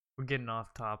 We're getting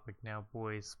off topic now,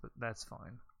 boys, but that's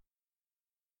fine.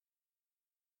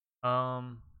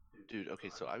 Dude, okay,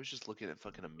 so I was just looking at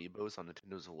fucking amiibos on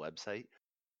Nintendo's website.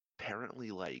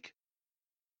 Apparently, like,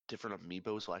 different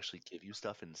amiibos will actually give you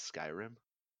stuff in Skyrim.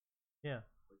 Yeah.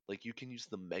 Like, you can use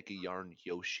the Mega Yarn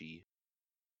Yoshi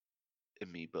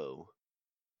amiibo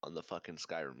on the fucking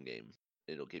Skyrim game.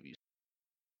 It'll give you.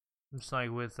 It's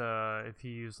like with if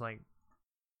you use like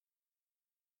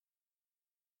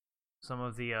some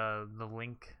of the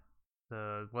Link,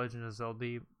 the Legend of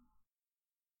Zelda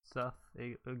stuff,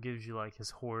 it gives you like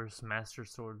his horse, Master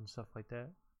Sword, and stuff like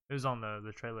that. It was on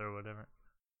the trailer or whatever.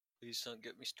 Please don't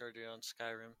get me started on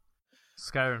Skyrim.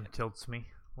 Skyrim tilts me.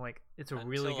 Like, it's a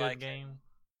really good game,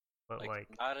 but like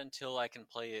not until I can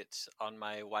play it on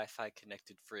my Wi-Fi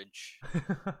connected fridge.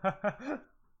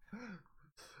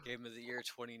 Game of the year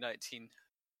 2019.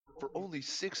 For only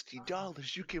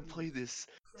 $60, you can play this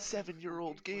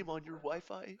 7-year-old game on your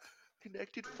Wi-Fi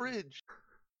connected fridge.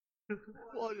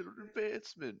 What an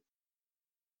advancement!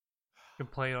 You can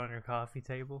play it on your coffee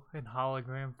table in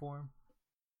hologram form.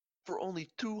 For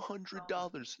only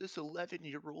 $200, this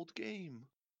 11-year-old game.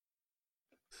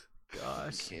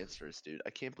 Gosh. Cancerous, dude.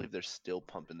 I can't believe they're still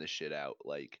pumping this shit out.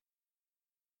 Like,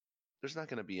 there's not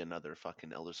gonna be another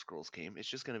fucking Elder Scrolls game. It's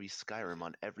just gonna be Skyrim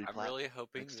on every platform. I'm really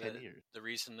hoping next that 10 years. the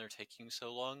reason they're taking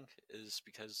so long is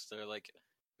because they're like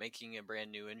making a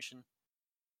brand new engine.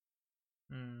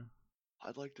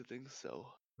 I'd like to think so.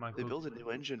 They build a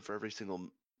new engine for every single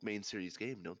main series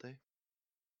game, don't they?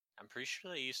 I'm pretty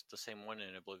sure they used the same one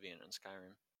in Oblivion and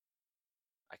Skyrim.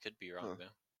 I could be wrong though.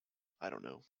 I don't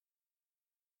know.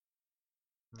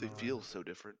 They feel so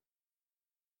different.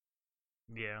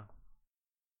 Yeah.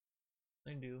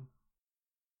 They do.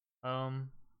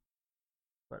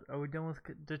 But are we done with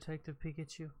Detective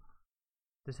Pikachu?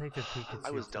 Detective Pikachu.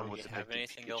 I was done with Detective Have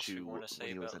anything Pikachu else you want to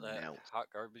say about that hot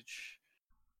garbage?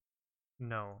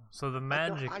 No. So the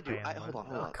magic band. Hold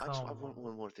on. I want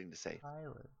one more thing to say.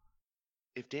 Tyler.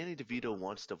 If Danny DeVito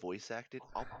wants to voice act it,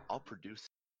 I'll produce it.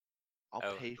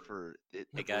 I'll pay for it.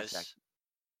 Hey guys,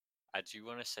 I do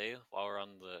want to say while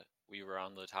we were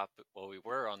on the topic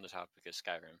of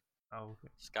Skyrim. Oh, okay.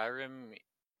 Skyrim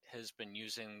has been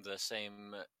using the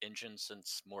same engine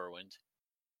since Morrowind.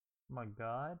 My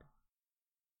God.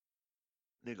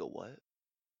 Nigga, what?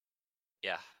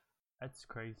 Yeah. That's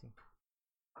crazy.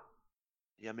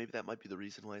 Yeah, maybe that might be the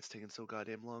reason why it's taking so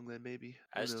goddamn long then, maybe.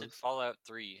 As did Fallout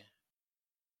 3.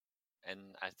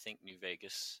 And I think New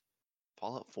Vegas.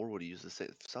 Fallout 4 would use the same.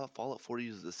 Fallout 4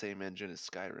 uses the same engine as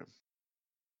Skyrim.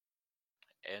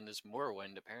 And as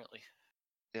Morrowind, apparently.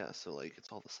 Yeah, so like it's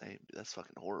all the same. That's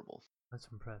fucking horrible. That's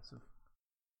impressive.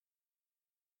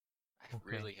 I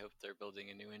really hope they're building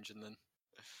a new engine then.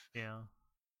 Yeah.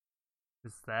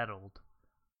 It's that old.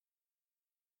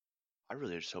 I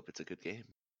really just hope it's a good game.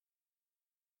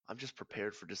 I'm just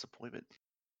prepared for disappointment.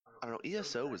 I don't know.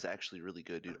 ESO was actually really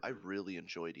good, dude. I really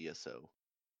enjoyed ESO.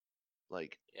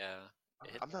 Like, yeah,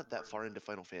 I'm not that far into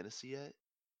Final Fantasy yet.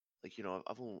 Like, you know,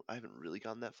 I haven't really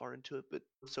gone that far into it, but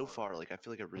so far, like, I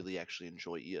feel like I really actually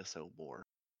enjoy ESO more.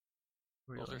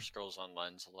 Really? Elder Scrolls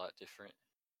Online's a lot different.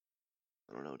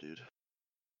 I don't know, dude.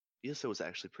 ESO is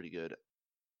actually pretty good.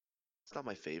 It's not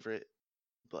my favorite,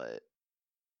 but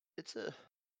it's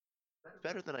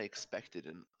better than I expected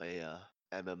in a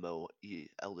MMO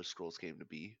Elder Scrolls game to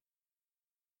be.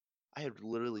 I had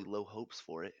literally low hopes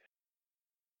for it.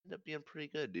 Ended up being pretty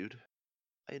good, dude.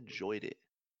 I enjoyed it.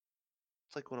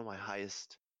 It's like one of my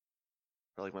highest,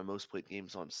 or like my most played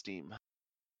games on Steam.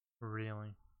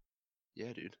 Really?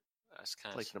 Yeah, dude. That's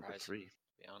kind of like surprising, number 3. to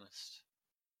be honest.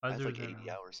 I have like 80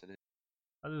 hours in it.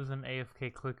 Other than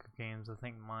AFK clicker games, I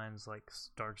think mine's like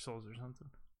Dark Souls or something.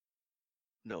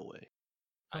 No way.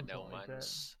 I know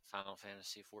mine's Final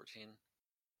Fantasy 14.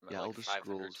 Yeah, like Elder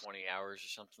 520 Scrolls. hours or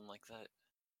something like that.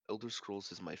 Elder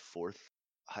Scrolls is my 4th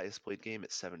highest played game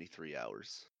at 73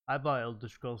 hours. I buy Elder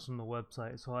Scrolls from the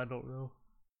website, so I don't know.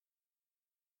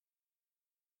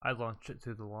 I launch it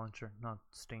through the launcher, not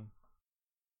Steam.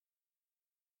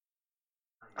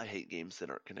 I hate games that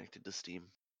aren't connected to Steam.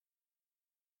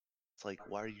 It's like,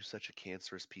 why are you such a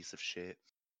cancerous piece of shit?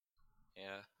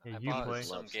 Yeah, I bought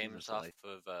some games off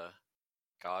of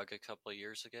GOG a couple of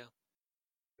years ago.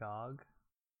 GOG?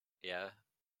 Yeah.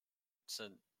 It's a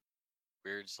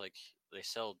weird, like, they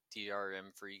sell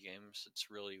DRM free games. It's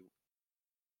really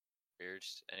weird.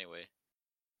 Anyway,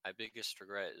 my biggest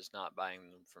regret is not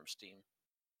buying them from Steam.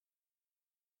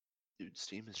 Dude,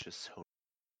 Steam is just so...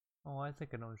 Oh, I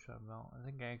think I know what you're talking about. I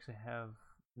think I actually have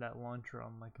that launcher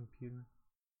on my computer.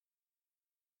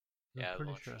 Yeah, the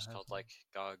launcher is called like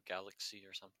GOG Galaxy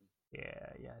or something.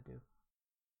 Yeah, I do.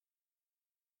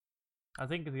 I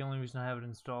think the only reason I have it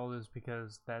installed is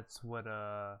because that's what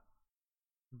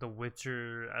The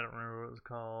Witcher, I don't remember what it was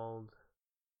called.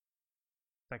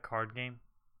 That card game.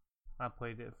 I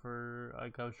played it for,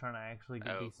 like, I was trying to actually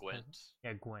get these. Gwent.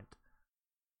 Yeah, Gwent.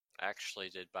 I actually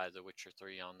did buy The Witcher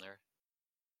 3 on there.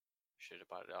 Should have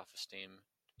bought it off of Steam,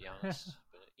 to be honest.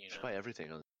 But, you know. Should buy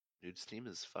everything on... Dude, Steam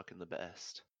is fucking the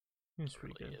best. It's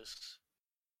pretty good.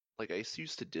 Like, I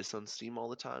used to diss on Steam all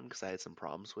the time because I had some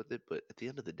problems with it, but at the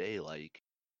end of the day, like,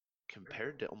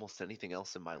 compared to almost anything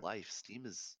else in my life, Steam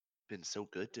has been so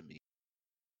good to me.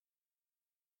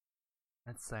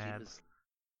 That's sad.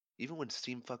 Even when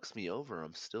Steam fucks me over,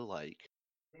 I'm still like,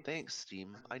 thanks,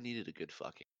 Steam. I needed a good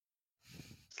fucking...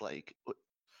 It's like, what?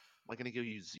 Am I gonna go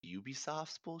use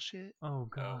Ubisoft's bullshit? Oh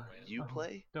god.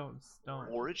 Uplay? Don't.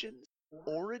 Origins?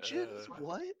 Origins?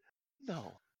 What?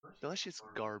 No, that shit's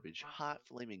garbage. Hot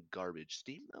flaming garbage.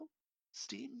 Steam though?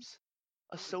 Steam's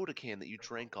a soda can that you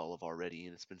drank all of already,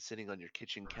 and it's been sitting on your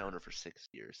kitchen counter for 6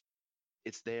 years.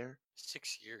 It's there.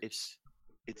 6 years.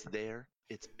 It's there.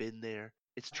 It's been there.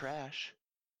 It's trash,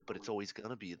 but it's always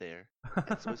gonna be there. And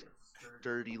it's always a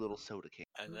dirty little soda can.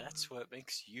 And that's what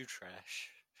makes you trash.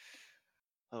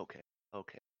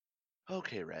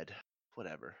 Okay, Red.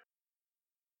 Whatever.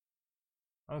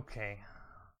 Okay.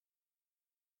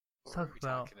 Let's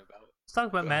talk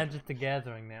about Magic the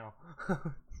Gathering now.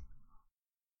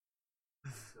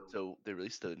 So they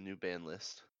released a new ban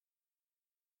list.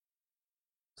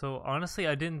 So honestly,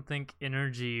 I didn't think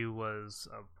energy was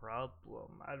a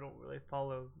problem. I don't really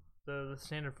follow the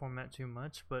standard format too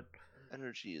much, but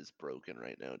energy is broken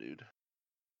right now, dude.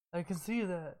 I can see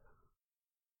that.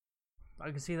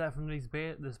 I can see that from this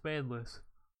ban list.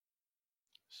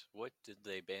 So what did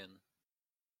they ban?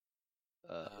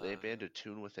 They banned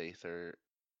Attune with Aether,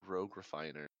 Rogue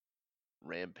Refiner,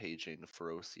 Rampaging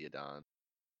Ferociodon,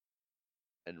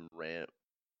 and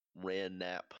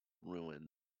Nap Ruin.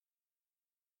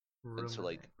 And so,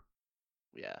 like,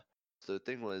 yeah. So the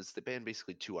thing was, they banned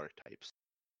basically 2 archetypes.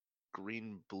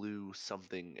 Green, blue,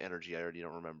 something energy, I already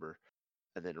don't remember.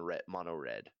 And then mono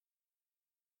red.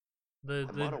 The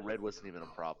mono red wasn't even a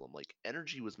problem. Like,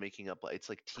 energy was making up, it's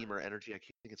like Teamer energy, I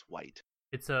think it's white.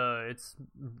 It's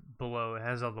below, it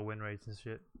has all the win rates and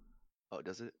shit. Oh,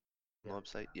 does it? On the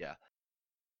website? Yeah.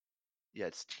 Yeah,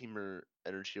 it's Teamer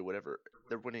energy or whatever.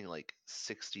 They're winning like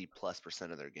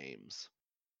 60+% of their games.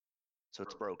 So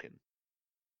it's broken.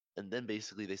 And then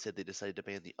basically they said they decided to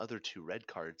ban the other 2 red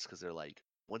cards because they're like,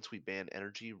 once we ban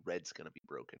energy, red's gonna be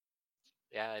broken.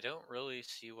 Yeah, I don't really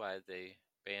see why they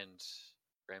banned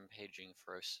Rampaging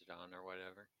Ferociodon or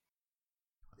whatever.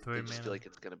 They just feel like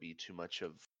it's gonna be too much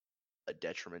of a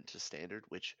detriment to standard,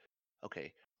 which,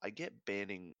 okay, I get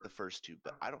banning the first 2,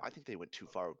 but I think they went too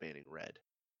far with banning red.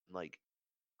 Like,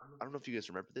 I don't know if you guys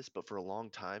remember this, but for a long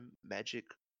time, Magic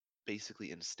basically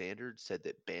in standard said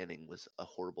that banning was a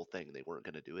horrible thing. They weren't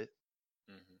going to do it.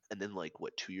 Mm-hmm. And then, like,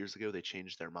 2 years ago, they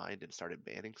changed their mind and started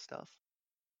banning stuff.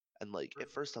 And, like,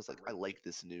 at first I was like, I like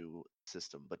this new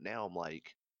system. But now I'm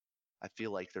like, I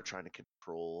feel like they're trying to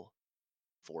control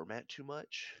format too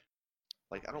much.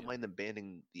 Like, I don't mind them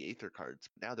banning the Aether cards.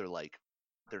 But now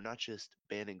they're not just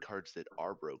banning cards that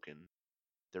are broken.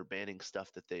 They're banning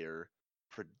stuff that they are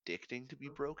predicting to be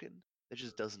broken. It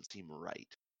just doesn't seem right.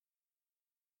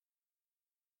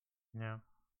 Yeah.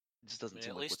 It just doesn't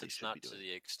seem like what they should be doing. At least it's not to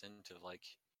the extent of, like,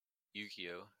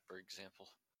 Yu-Gi-Oh, for example.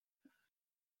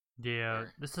 Yeah,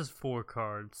 this is 4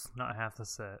 cards, not half the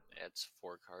set. Yeah, it's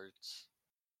 4 cards.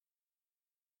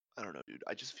 I don't know, dude.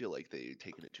 I just feel like they've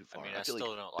taken it too far. I mean, I still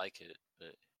don't like it, but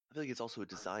I feel like it's also a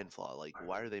design flaw. Like,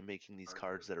 why are they making these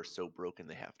cards that are so broken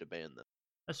they have to ban them?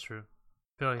 That's true.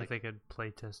 I feel like they could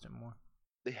playtest it more.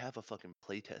 They have a fucking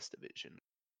playtest division.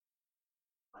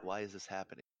 Why is this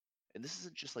happening? And this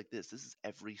isn't just like this. This is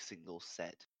every single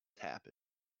set that's happened.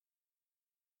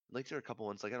 Like, there are a couple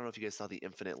ones. Like, I don't know if you guys saw the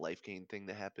infinite life gain thing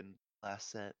that happened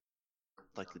last set.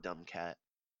 Like the dumb cat.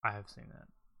 I have seen that.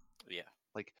 Yeah.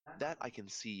 Like, that I can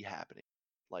see happening.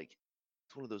 Like,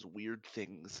 it's one of those weird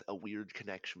things, a weird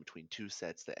connection between 2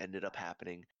 sets that ended up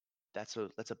happening. That's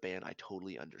a ban I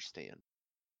totally understand.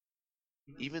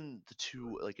 Even the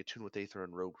 2, like Attune with Aether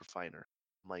and Rogue Refiner,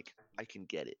 I'm like, I can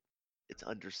get it. It's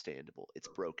understandable. It's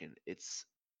broken. It's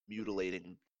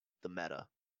mutilating the meta.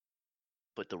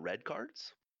 But the red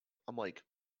cards, I'm like,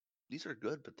 these are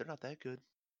good, but they're not that good.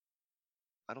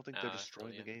 I don't think they're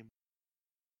destroying the game.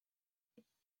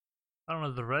 I don't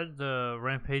know, the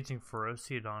Rampaging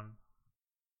Ferociodon.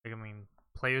 Like, I mean,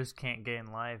 players can't get in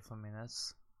life. I mean,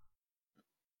 that's...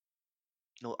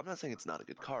 No, I'm not saying it's not a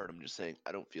good card. I'm just saying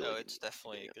I don't feel like... No, it's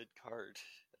definitely a good card.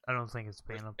 I don't think it's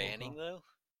bannable. Worth banning, though?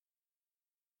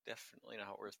 Definitely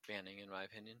not worth banning, in my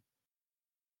opinion.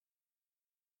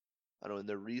 I don't know, and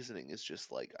their reasoning is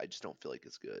just like, I just don't feel like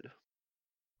it's good.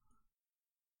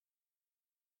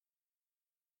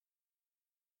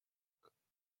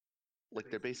 Like,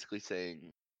 they're basically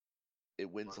saying it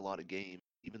wins a lot of games,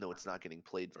 even though it's not getting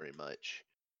played very much.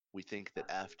 We think that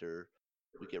after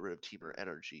we get rid of Teamer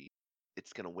energy,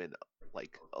 it's going to win,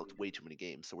 like, way too many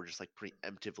games, so we're just, like,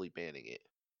 preemptively banning it.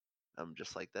 I'm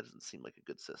just like, that doesn't seem like a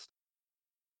good system.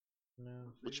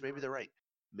 No. Which maybe they're right.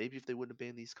 Maybe if they wouldn't have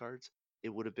banned these cards, it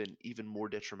would have been even more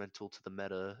detrimental to the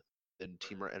meta than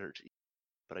Teamer energy.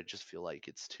 But I just feel like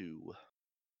it's too,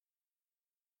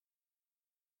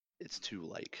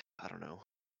 like, I don't know.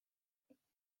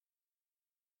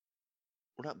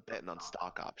 We're not betting on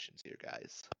stock options here,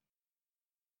 guys.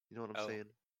 You know what I'm saying?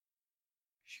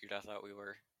 Shoot, I thought we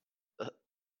were.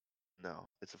 No,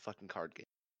 it's a fucking card game.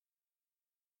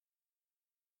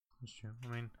 That's true. I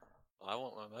mean... Well, I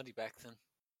want my money back then.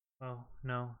 Oh,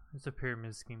 no. It's a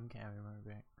pyramid scheme. Can't have your money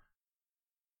back.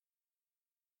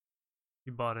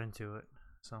 You bought into it,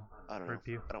 so... I don't know.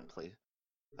 I don't play...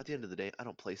 At the end of the day, I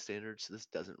don't play standard, so this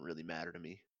doesn't really matter to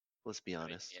me. Let's be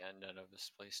honest. I mean, yeah, none of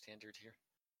us play standard here.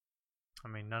 I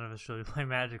mean, none of us really play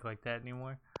Magic like that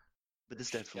anymore. But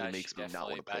this definitely makes me not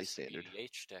want to play standard.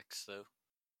 BH decks, though.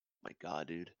 My God,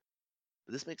 dude.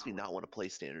 But this makes me not want to play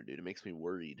standard, dude. It makes me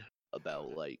worried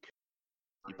about like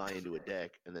you buy into a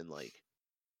deck and then like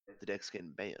the deck's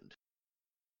getting banned.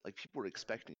 Like people were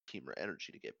expecting Teamer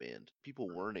Energy to get banned. People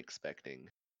weren't expecting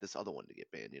this other one to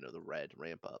get banned, you know, the red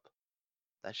ramp up.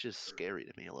 That's just scary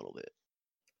to me a little bit.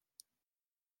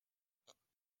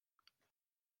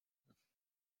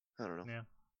 I don't know. Yeah.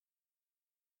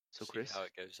 So see Chris, how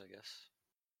it goes, I guess.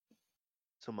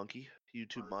 So Monkey,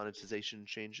 YouTube monetization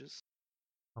changes.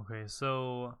 Okay,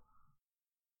 so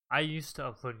I used to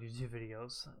upload YouTube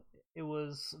videos. It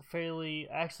was fairly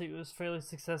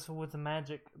successful with the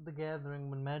Magic the Gathering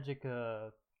when Magic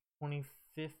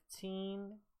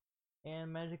 2015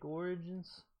 and Magic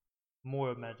Origins. More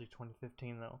of Magic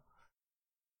 2015 though.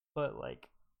 But like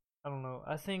I don't know.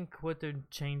 I think what they're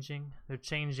changing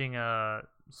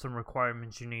some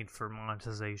requirements you need for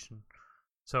monetization.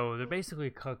 So they're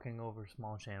basically cucking over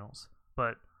small channels.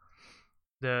 But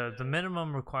the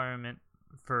minimum requirement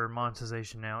for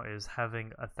monetization now is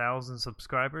having 1,000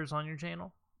 subscribers on your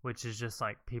channel, which is just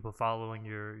like people following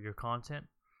your content,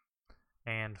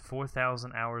 and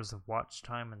 4,000 hours of watch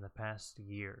time in the past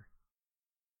year.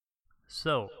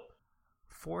 So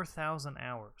 4,000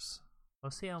 hours.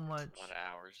 Let's see how much. A lot of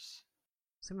hours.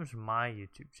 See how much my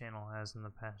YouTube channel has in the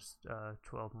past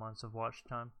 12 months of watch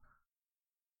time.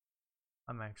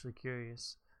 I'm actually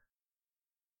curious.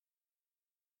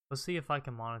 Let's see if I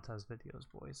can monetize videos,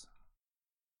 boys.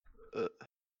 You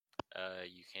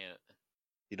can't.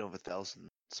 You don't have 1,000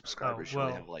 subscribers. You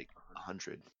only have like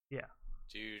 100. Yeah.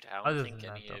 Dude, I don't think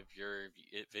any of your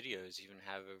videos even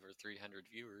have over 300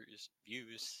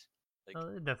 views. Like, oh,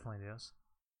 it definitely does.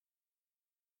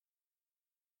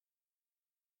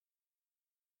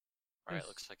 Alright,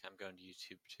 looks like I'm going to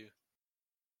YouTube too.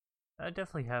 I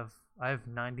have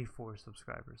 94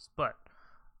 subscribers, but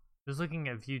just looking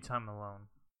at view time alone.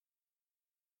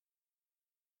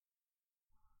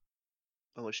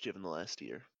 How much do you have in the last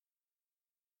year?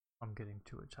 I'm getting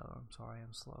to it, Tyler. I'm sorry,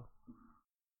 I'm slow.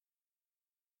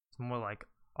 It's more like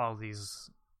all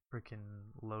these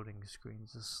freaking loading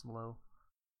screens is slow.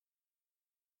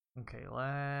 Okay,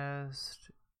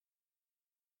 last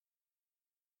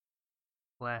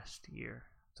year.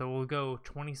 So we'll go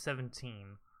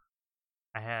 2017.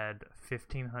 I had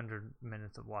 1,500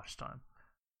 minutes of watch time.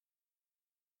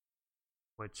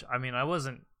 Which, I mean, I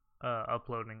wasn't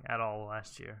uploading at all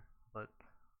last year, but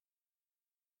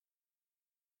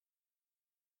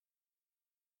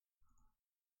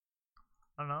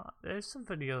I don't know. There's some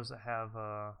videos that have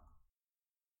a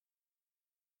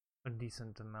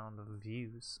decent amount of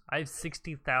views. I have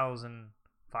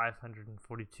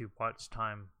 60,542 watch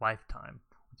time lifetime,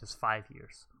 which is 5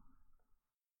 years.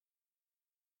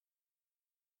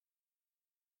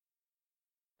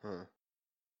 Huh.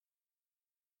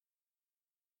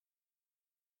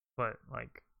 But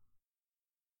like,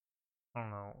 I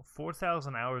don't know,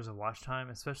 4,000 hours of watch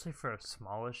time, especially for a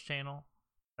smallish channel,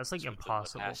 that's like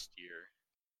impossible. The past year.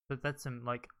 But that's in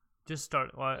like just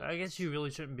start. Well, I guess you really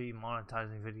shouldn't be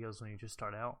monetizing videos when you just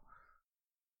start out.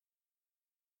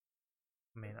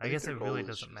 I mean, I guess it really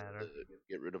doesn't matter.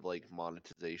 Get rid of like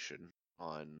monetization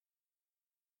on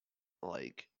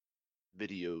like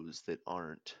videos that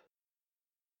aren't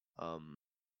what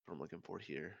I'm looking for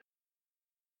here.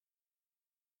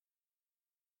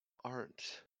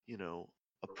 Aren't, you know,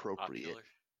 appropriate.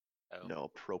 Oh. No,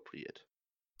 appropriate.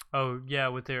 Oh yeah,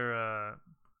 with their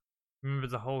remember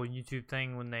the whole YouTube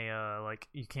thing when they like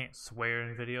you can't swear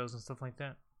in videos and stuff like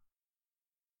that?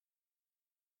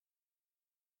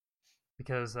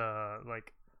 Because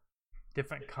like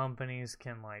different companies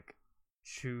can like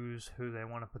choose who they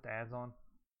want to put the ads on.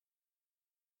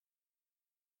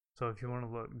 So if you want to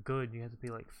look good, you have to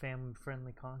be like family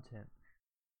friendly content.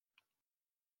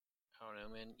 I don't know,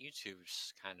 man.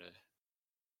 YouTube's kind of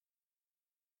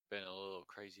been a little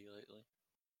crazy lately.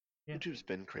 Yeah. YouTube's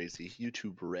been crazy.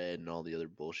 YouTube Red and all the other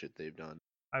bullshit they've done.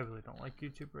 I really don't like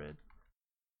YouTube Red.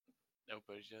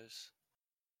 Nobody does.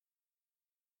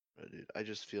 Dude, I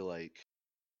just feel like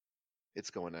it's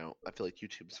going out. I feel like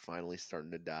YouTube's finally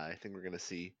starting to die. I think we're gonna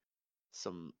see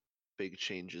some big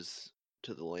changes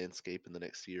to the landscape in the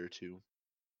next year or two.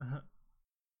 I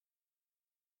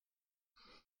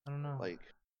don't know. Like,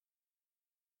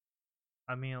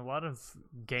 I mean, a lot of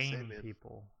game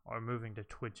people are moving to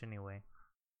Twitch anyway.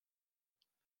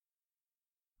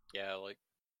 Yeah, like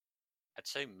I'd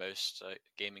say most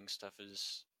gaming stuff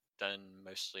is done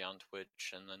mostly on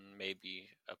Twitch and then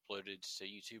maybe uploaded to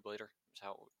YouTube later. Is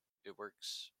how it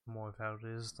works. More of how it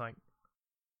is. Like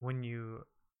when you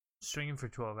stream for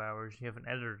 12 hours, you have an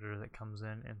editor that comes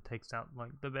in and takes out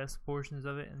like the best portions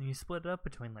of it, and you split it up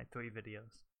between like 3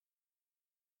 videos.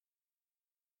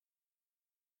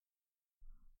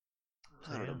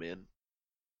 I don't know, man.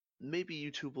 Maybe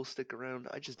YouTube will stick around.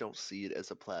 I just don't see it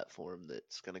as a platform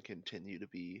that's going to continue to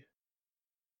be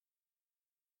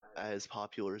as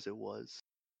popular as it was.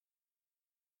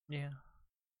 Yeah.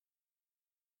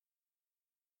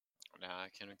 No, I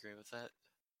can agree with that.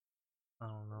 I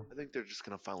don't know. I think they're just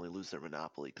going to finally lose their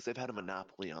monopoly because they've had a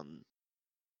monopoly on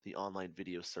the online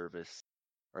video service,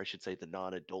 or I should say the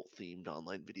non-adult themed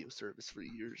online video service for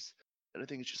years. And I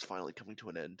think it's just finally coming to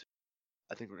an end.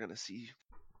 I think we're going to see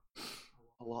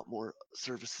a lot more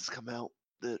services come out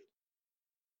that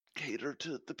cater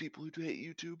to the people who hate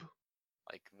YouTube.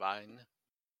 Like Vine.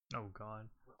 Oh God.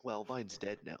 Well, Vine's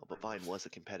dead now, but Vine was a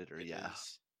competitor, It yeah.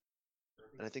 is.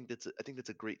 And I think that's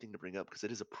a great thing to bring up because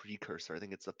it is a precursor. I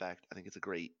think it's a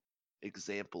great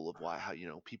example of how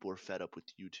people are fed up with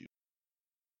YouTube.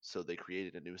 So they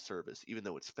created a new service, even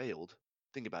though it's failed.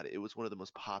 Think about it. It was one of the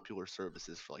most popular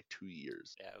services for like 2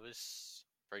 years. Yeah, it was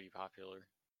pretty popular,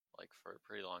 like for a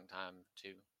pretty long time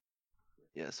too.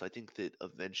 Yeah, so I think that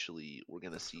eventually we're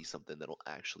gonna see something that'll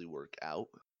actually work out.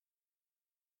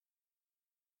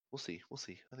 We'll see.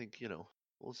 I think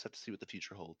we'll just have to see what the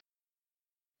future holds.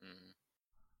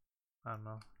 I don't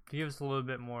know. To give us a little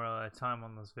bit more time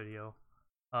on this video,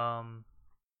 I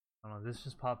don't know. This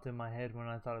just popped in my head when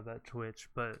I thought of that Twitch,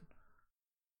 but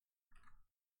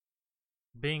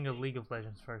being a League of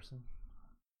Legends person,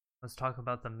 let's talk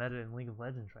about the meta in League of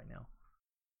Legends right now.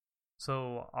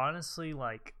 So honestly,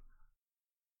 like,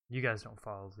 you guys don't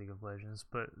follow League of Legends,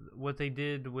 but what they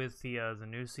did with the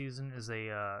new season is they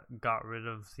got rid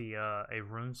of the a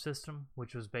rune system,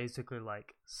 which was basically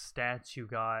like stats you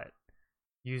got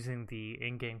using the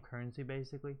in-game currency,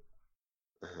 basically.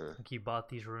 Like you bought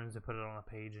these runes and put it on a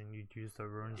page, and you'd use the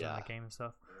runes in the game and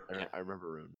stuff. I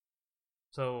remember rune.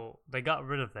 So they got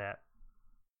rid of that,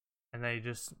 and they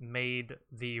just made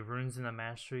the runes in the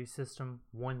mastery system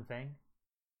one thing,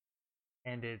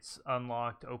 and it's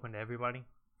unlocked, open to everybody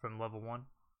from level 1.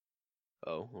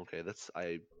 Oh, okay.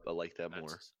 I like that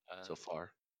more so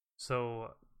far.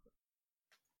 So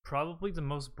probably the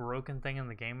most broken thing in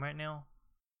the game right now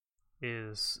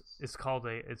is it's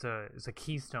a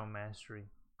keystone mastery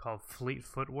called Fleet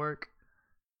Footwork,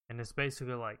 and it's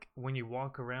basically like when you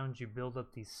walk around you build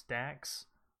up these stacks,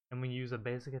 and when you use a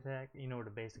basic attack, you know what a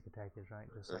basic attack is, right?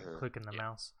 Just like clicking the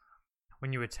mouse.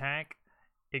 When you attack,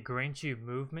 it grants you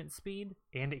movement speed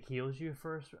and it heals you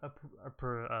for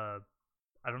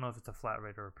I don't know if it's a flat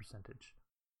rate or a percentage,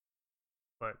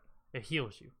 but it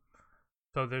heals you.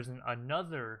 So there's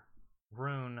another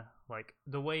rune, like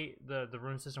the way the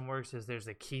rune system works is there's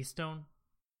a keystone,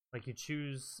 like you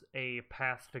choose a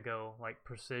path to go, like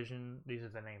precision, these are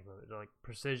the names of it, like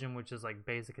precision, which is like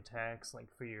basic attacks,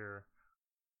 like for your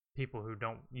people who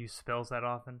don't use spells that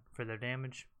often for their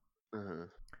damage.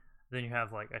 Then you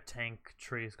have like a tank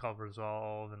tree is called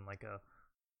resolve, and like a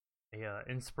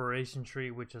inspiration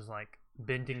tree, which is like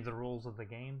bending the rules of the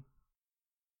game.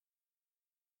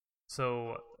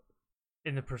 So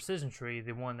in the precision tree,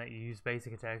 the one that you use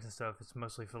basic attacks and stuff, it's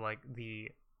mostly for like the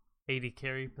AD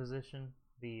carry position,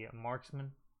 the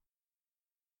marksman.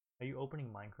 Are you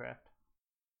opening Minecraft?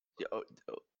 Yeah,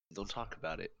 don't talk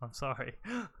about it. I'm sorry.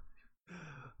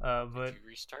 But did you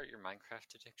restart your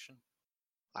Minecraft addiction?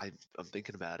 I'm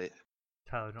thinking about it.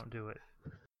 Tyler, don't do it.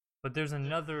 But there's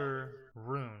another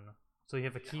rune. So you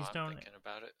have a keystone. I'm thinking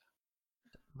about it.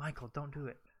 Michael, don't do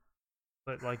it.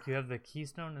 But like you have the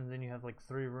keystone, and then you have like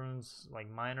 3 runes, like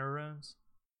minor runes.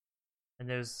 And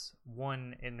there's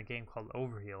one in the game called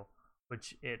Overheal,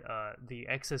 which the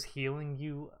excess healing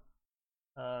you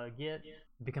get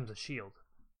becomes a shield.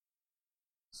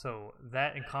 So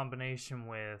that in combination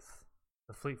with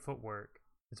the Fleet Footwork,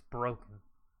 it's broken.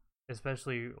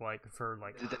 Especially like for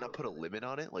like. Did they not put a limit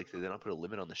on it? Like, did they not put a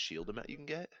limit on the shield amount you can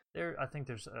get? I think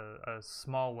there's a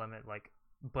small limit, like,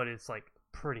 but it's like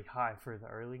pretty high for the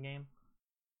early game.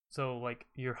 So like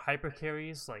your hyper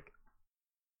carries, like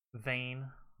Vayne,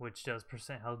 which does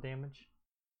 % health damage.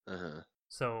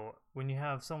 So when you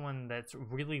have someone that's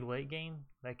really late game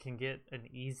that can get an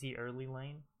easy early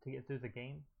lane to get through the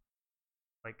game,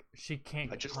 like she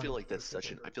can't. I just feel like that's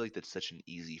such an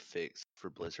easy fix for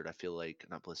Blizzard. I feel like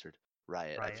not Blizzard,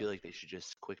 Riot. I feel like they should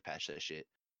just quick patch that shit.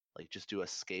 Like just do a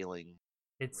scaling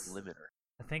limiter.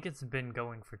 I think it's been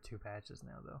going for 2 patches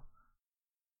now though,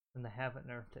 and they haven't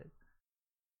nerfed it.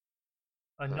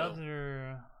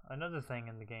 Another thing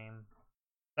in the game,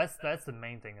 that's the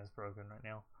main thing that's broken right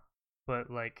now. But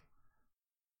like,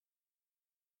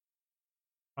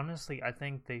 honestly, I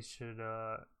think they should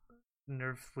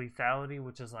nerf lethality,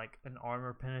 which is like an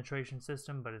armor penetration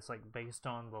system, but it's like based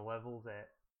on the level that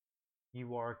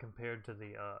you are compared to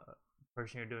the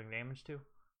person you're doing damage to.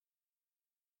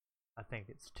 I think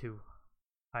it's 2.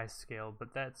 high scale,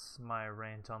 but that's my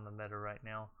rant on the meta right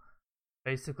now.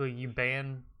 Basically, you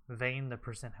ban Vayne, the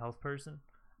percent health person,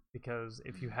 because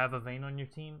if you have a Vayne on your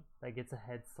team that gets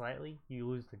ahead slightly, you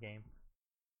lose the game.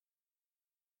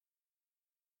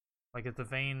 Like if the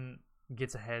Vayne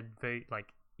gets ahead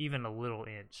even a little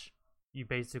inch, you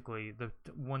basically, the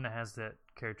one that has that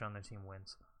character on their team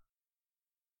wins.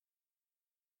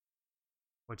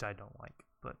 Which I don't like,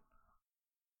 but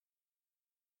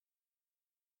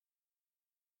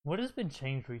what has been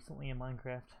changed recently in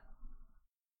Minecraft?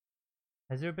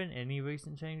 Has there been any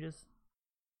recent changes?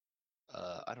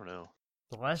 I don't know.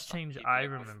 The last change I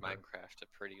remember, Minecraft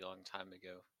a pretty long time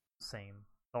ago. Same.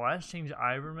 The last change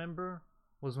I remember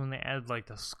was when they added like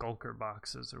the skulker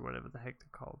boxes or whatever the heck they're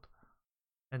called,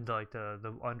 and like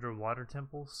the underwater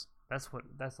temples. That's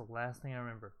the last thing I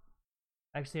remember.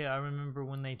 Actually, I remember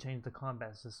when they changed the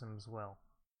combat system as well,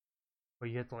 where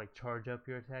you have to like charge up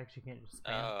your attacks. You can't just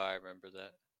spam. Oh, I remember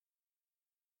that.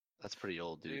 That's pretty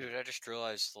old, dude. Dude, I just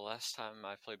realized the last time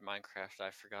I played Minecraft,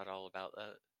 I forgot all about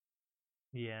that.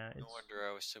 Yeah, no wonder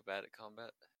I was so bad at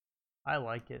combat. I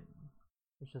like it.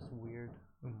 It's just weird.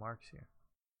 Ooh, Mark's here.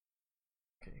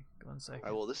 Okay, 1 second.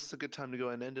 Alright, well, this is a good time to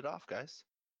go and end it off, guys.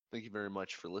 Thank you very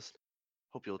much for listening.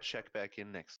 Hope you'll check back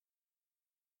in next